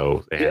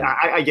tomorrow. And, yeah,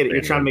 I get it.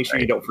 You're trying to make sure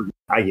you don't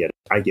forget.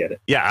 I get it.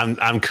 Yeah,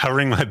 I'm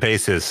covering my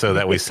bases so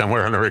that way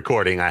somewhere on the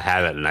recording I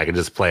have it and I can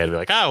just play it and be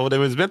like, oh, well, it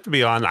was meant to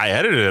be on. I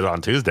edited it on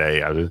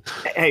Tuesday.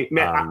 Hey,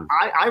 man,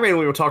 I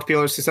randomly will talk to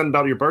people and say something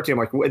about your birthday. I'm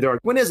like, they're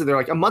like, when is it? They're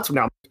like, a month from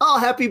now. Oh,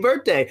 happy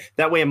birthday.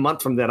 That way a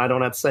month from then I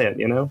don't have to say it,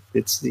 you know?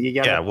 You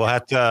gotta, yeah, we'll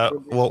have to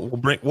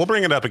we'll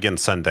bring it up again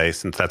Sunday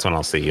since that's when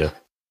I'll see you.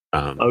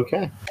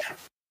 Okay.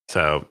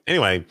 So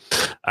anyway,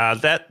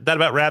 that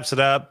about wraps it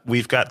up.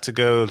 We've got to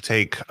go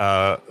take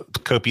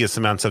copious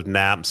amounts of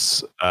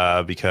naps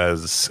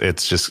because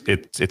it's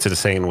an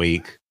insane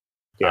week.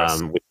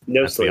 Yes. We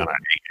No have to be sleep. on our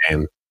A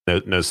game.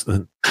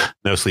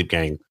 No sleep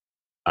gang.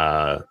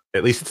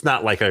 At least it's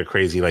not like a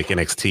crazy like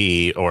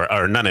NXT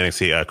or not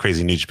NXT, a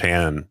crazy New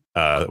Japan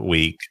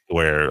week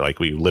where like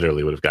we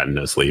literally would have gotten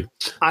no sleep.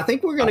 I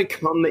think we're going to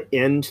come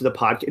into the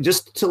podcast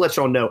just to let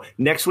y'all know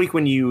next week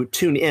when you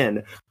tune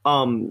in.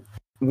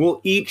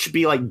 We'll each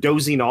be like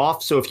dozing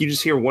off. So if you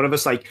just hear one of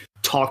us like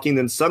talking,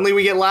 then suddenly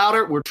we get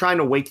louder. We're trying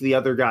to wake the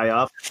other guy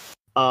up.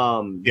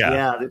 We're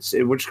just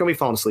going to be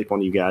falling asleep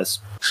on you guys.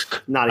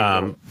 Not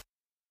even.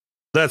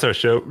 That's our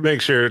show.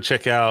 Make sure to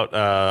check out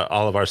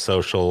all of our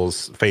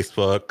socials: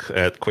 Facebook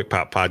at Quick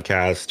Pop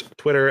Podcast,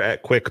 Twitter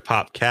at Quick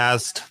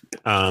Popcast.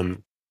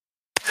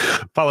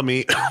 Follow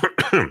me.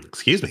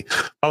 Excuse me.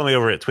 Follow me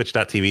over at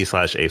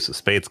twitch.tv/Ace of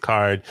Spades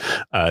Card.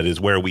 It is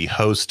where we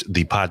host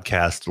the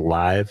podcast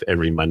live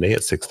every Monday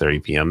at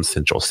 6:30 p.m.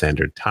 Central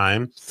Standard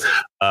Time.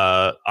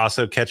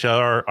 Also, catch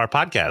our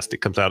podcast. It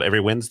comes out every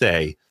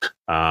Wednesday.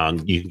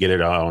 You can get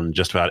it on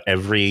just about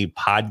every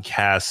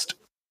podcast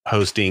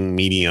hosting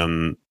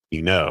medium.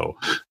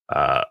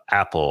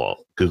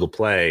 Apple, Google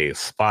Play,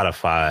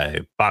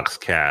 Spotify,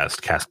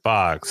 Boxcast,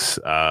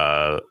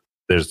 Castbox.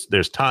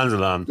 There's tons of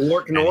them.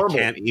 Normal.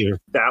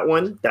 That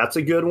one, that's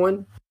a good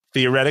one.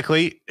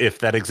 Theoretically, if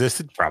that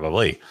existed,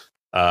 probably.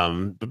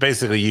 But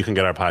basically, you can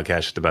get our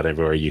podcast just about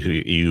everywhere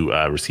you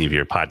receive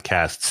your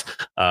podcasts.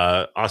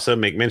 Also,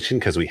 make mention,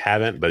 because we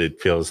haven't, but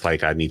it feels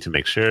like I need to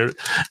make sure.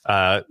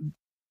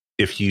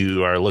 If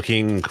you are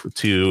looking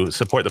to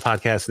support the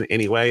podcast in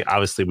any way,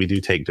 obviously we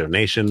do take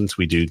donations.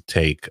 We do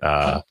take,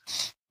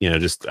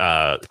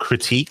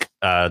 critique.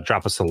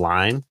 Drop us a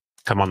line.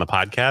 Come on the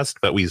podcast.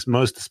 But we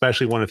most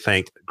especially want to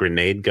thank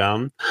Grenade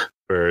Gum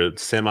for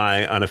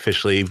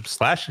semi-unofficially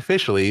 /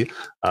 officially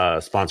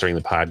sponsoring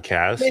the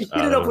podcast. Hey,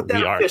 get it up with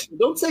that official.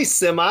 Don't say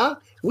semi.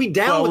 We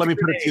down. Well, let me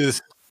put it to you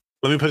this.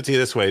 Let me put it to you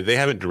this way. They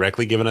haven't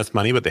directly given us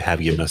money, but they have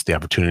given us the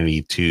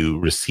opportunity to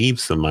receive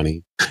some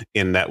money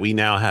in that we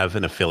now have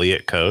an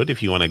affiliate code.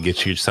 If you want to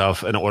get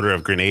yourself an order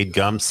of Grenade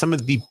Gum, some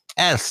of the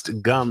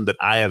best gum that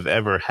I have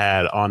ever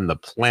had on the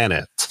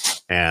planet.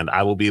 And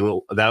that will be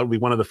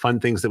one of the fun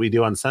things that we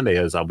do on Sunday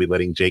is I'll be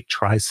letting Jake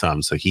try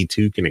some so he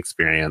too can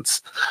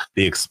experience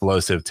the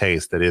explosive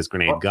taste that is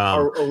Grenade Gum.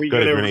 Are we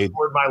going to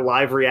record my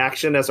live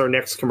reaction as our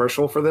next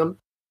commercial for them?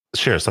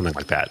 Sure, something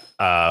like that.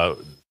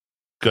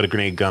 Go to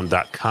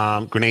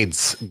grenadesgum.com.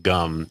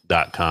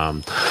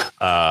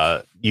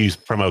 Use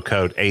promo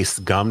code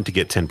ACEGUM to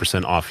get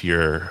 10% off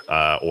your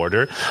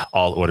order.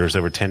 All orders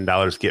over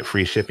 $10 get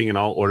free shipping, and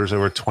all orders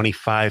over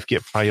 $25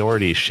 get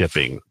priority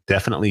shipping.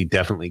 Definitely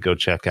go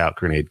check out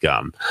Grenade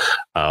Gum.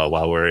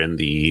 While we're in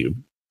the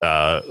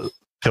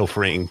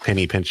pilfering,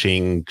 penny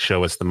pinching,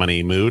 show us the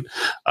money mood.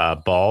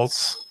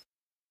 Balls,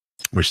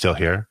 we're still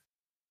here.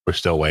 We're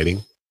still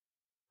waiting.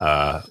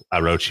 I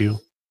wrote you.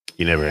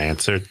 You never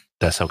answered.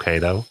 That's okay,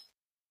 though.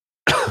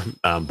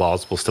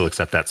 Balls will still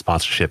accept that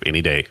sponsorship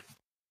any day.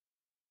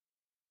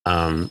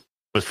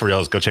 But for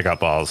reals, go check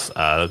out Balls.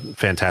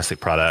 Fantastic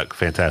product,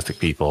 fantastic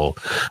people.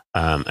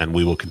 And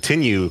we will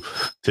continue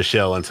to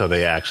shill until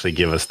they actually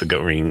give us the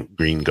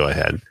green go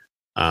ahead.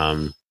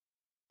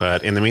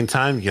 But in the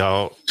meantime,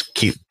 y'all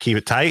keep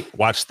it tight.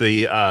 Watch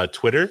the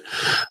Twitter.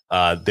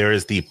 There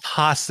is the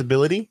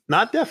possibility,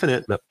 not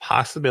definite, but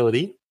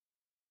possibility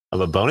of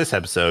a bonus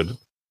episode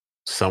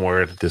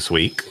somewhere this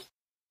week.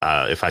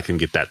 If I can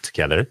get that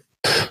together,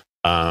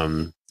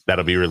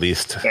 that'll be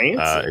released.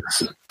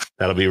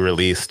 That'll be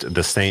released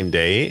the same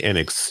day,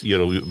 and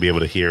you'll be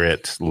able to hear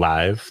it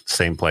live,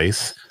 same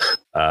place.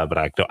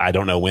 But I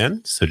don't know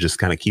when, so just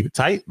kind of keep it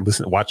tight.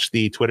 Watch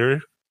the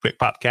Twitter Quick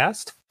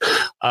Popcast.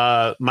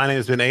 My name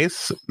has been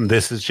Ace.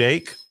 This is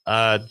Jake.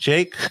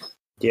 Jake.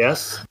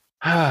 Yes.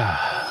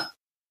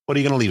 What are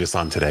you going to leave us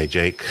on today,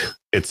 Jake?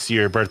 It's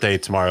your birthday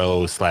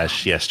tomorrow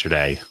 /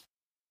 yesterday.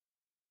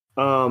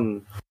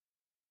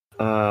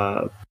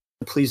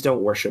 Please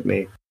don't worship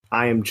me.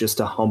 I am just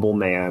a humble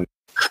man.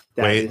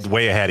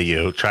 Way ahead of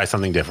you. Try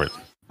something different.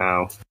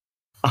 Oh.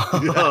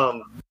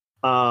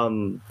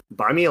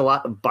 Buy me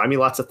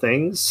lots of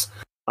things.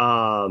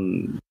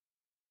 And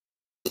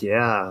you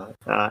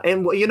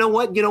know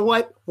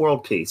what?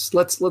 World peace.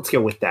 Let's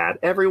go with that.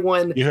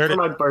 Everyone, for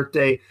my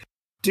birthday,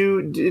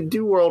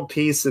 do world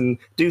peace and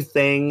do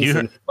things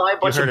and buy a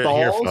bunch of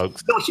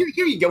balls. Here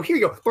you go.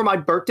 For my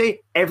birthday,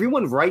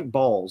 everyone write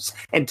balls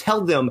and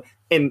tell them,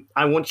 and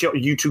I want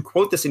you to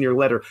quote this in your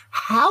letter.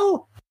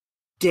 How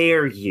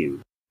dare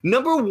you?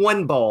 Number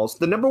one, balls.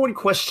 The number one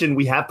question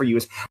we have for you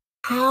is,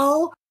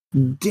 how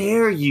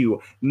dare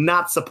you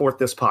not support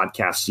this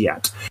podcast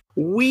yet?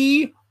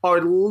 We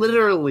are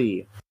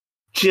literally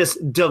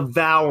just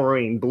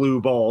devouring blue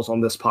balls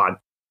on this pod.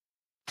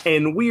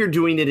 And we are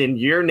doing it in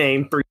your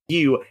name for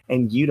you,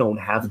 and you don't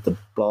have the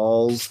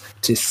balls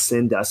to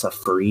send us a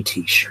free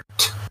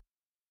t-shirt.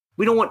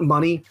 We don't want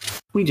money.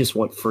 We just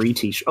want free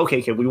t-shirts.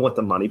 Okay, we want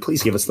the money.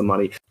 Please give us the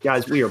money.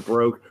 Guys, we are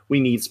broke. We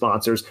need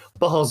sponsors.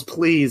 Balls,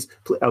 please.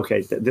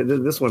 Okay,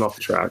 this went off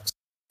the tracks.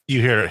 You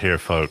hear it here,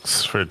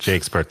 folks. For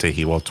Jake's birthday,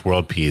 he wants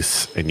world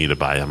peace and you to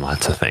buy him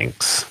lots of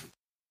things.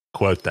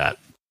 Quote that.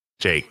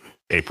 Jake,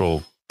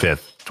 April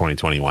 5th,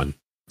 2021.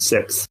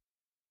 6th.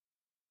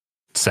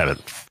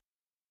 7th.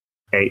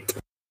 8th.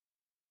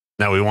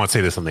 No, we won't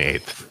say this on the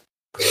 8th.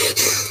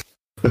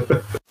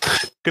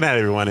 Good night,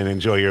 everyone, and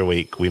enjoy your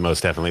week. We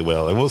most definitely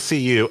will. And we'll see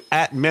you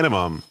at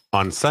minimum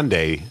on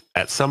Sunday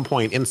at some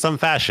point in some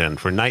fashion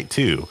for night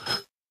 2,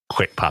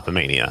 Quick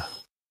Popomania.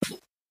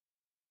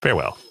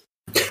 Farewell.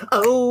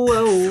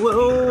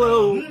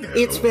 Oh,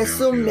 it's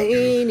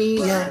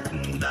WrestleMania.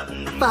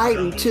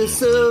 Fighting to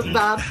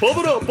survive. Bob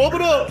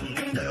it up.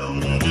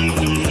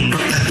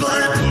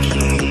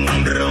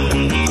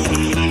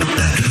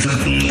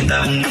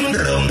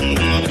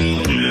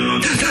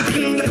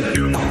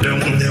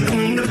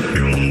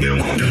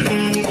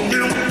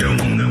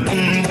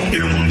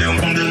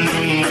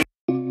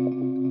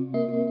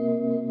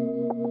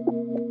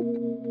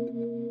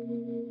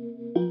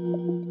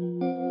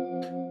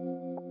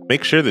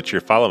 Make sure that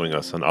you're following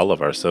us on all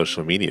of our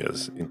social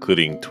medias,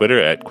 including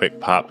Twitter at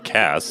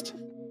QuickPopCast,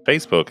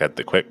 Facebook at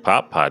the Quick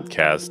Pop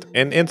Podcast,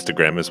 and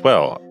Instagram as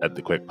well at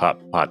the Quick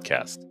Pop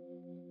Podcast.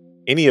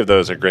 Any of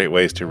those are great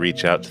ways to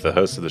reach out to the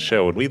host of the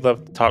show, and we'd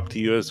love to talk to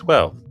you as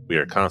well. We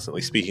are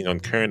constantly speaking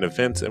on current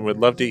events and would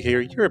love to hear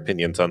your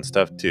opinions on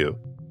stuff too.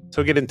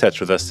 So get in touch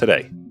with us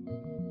today.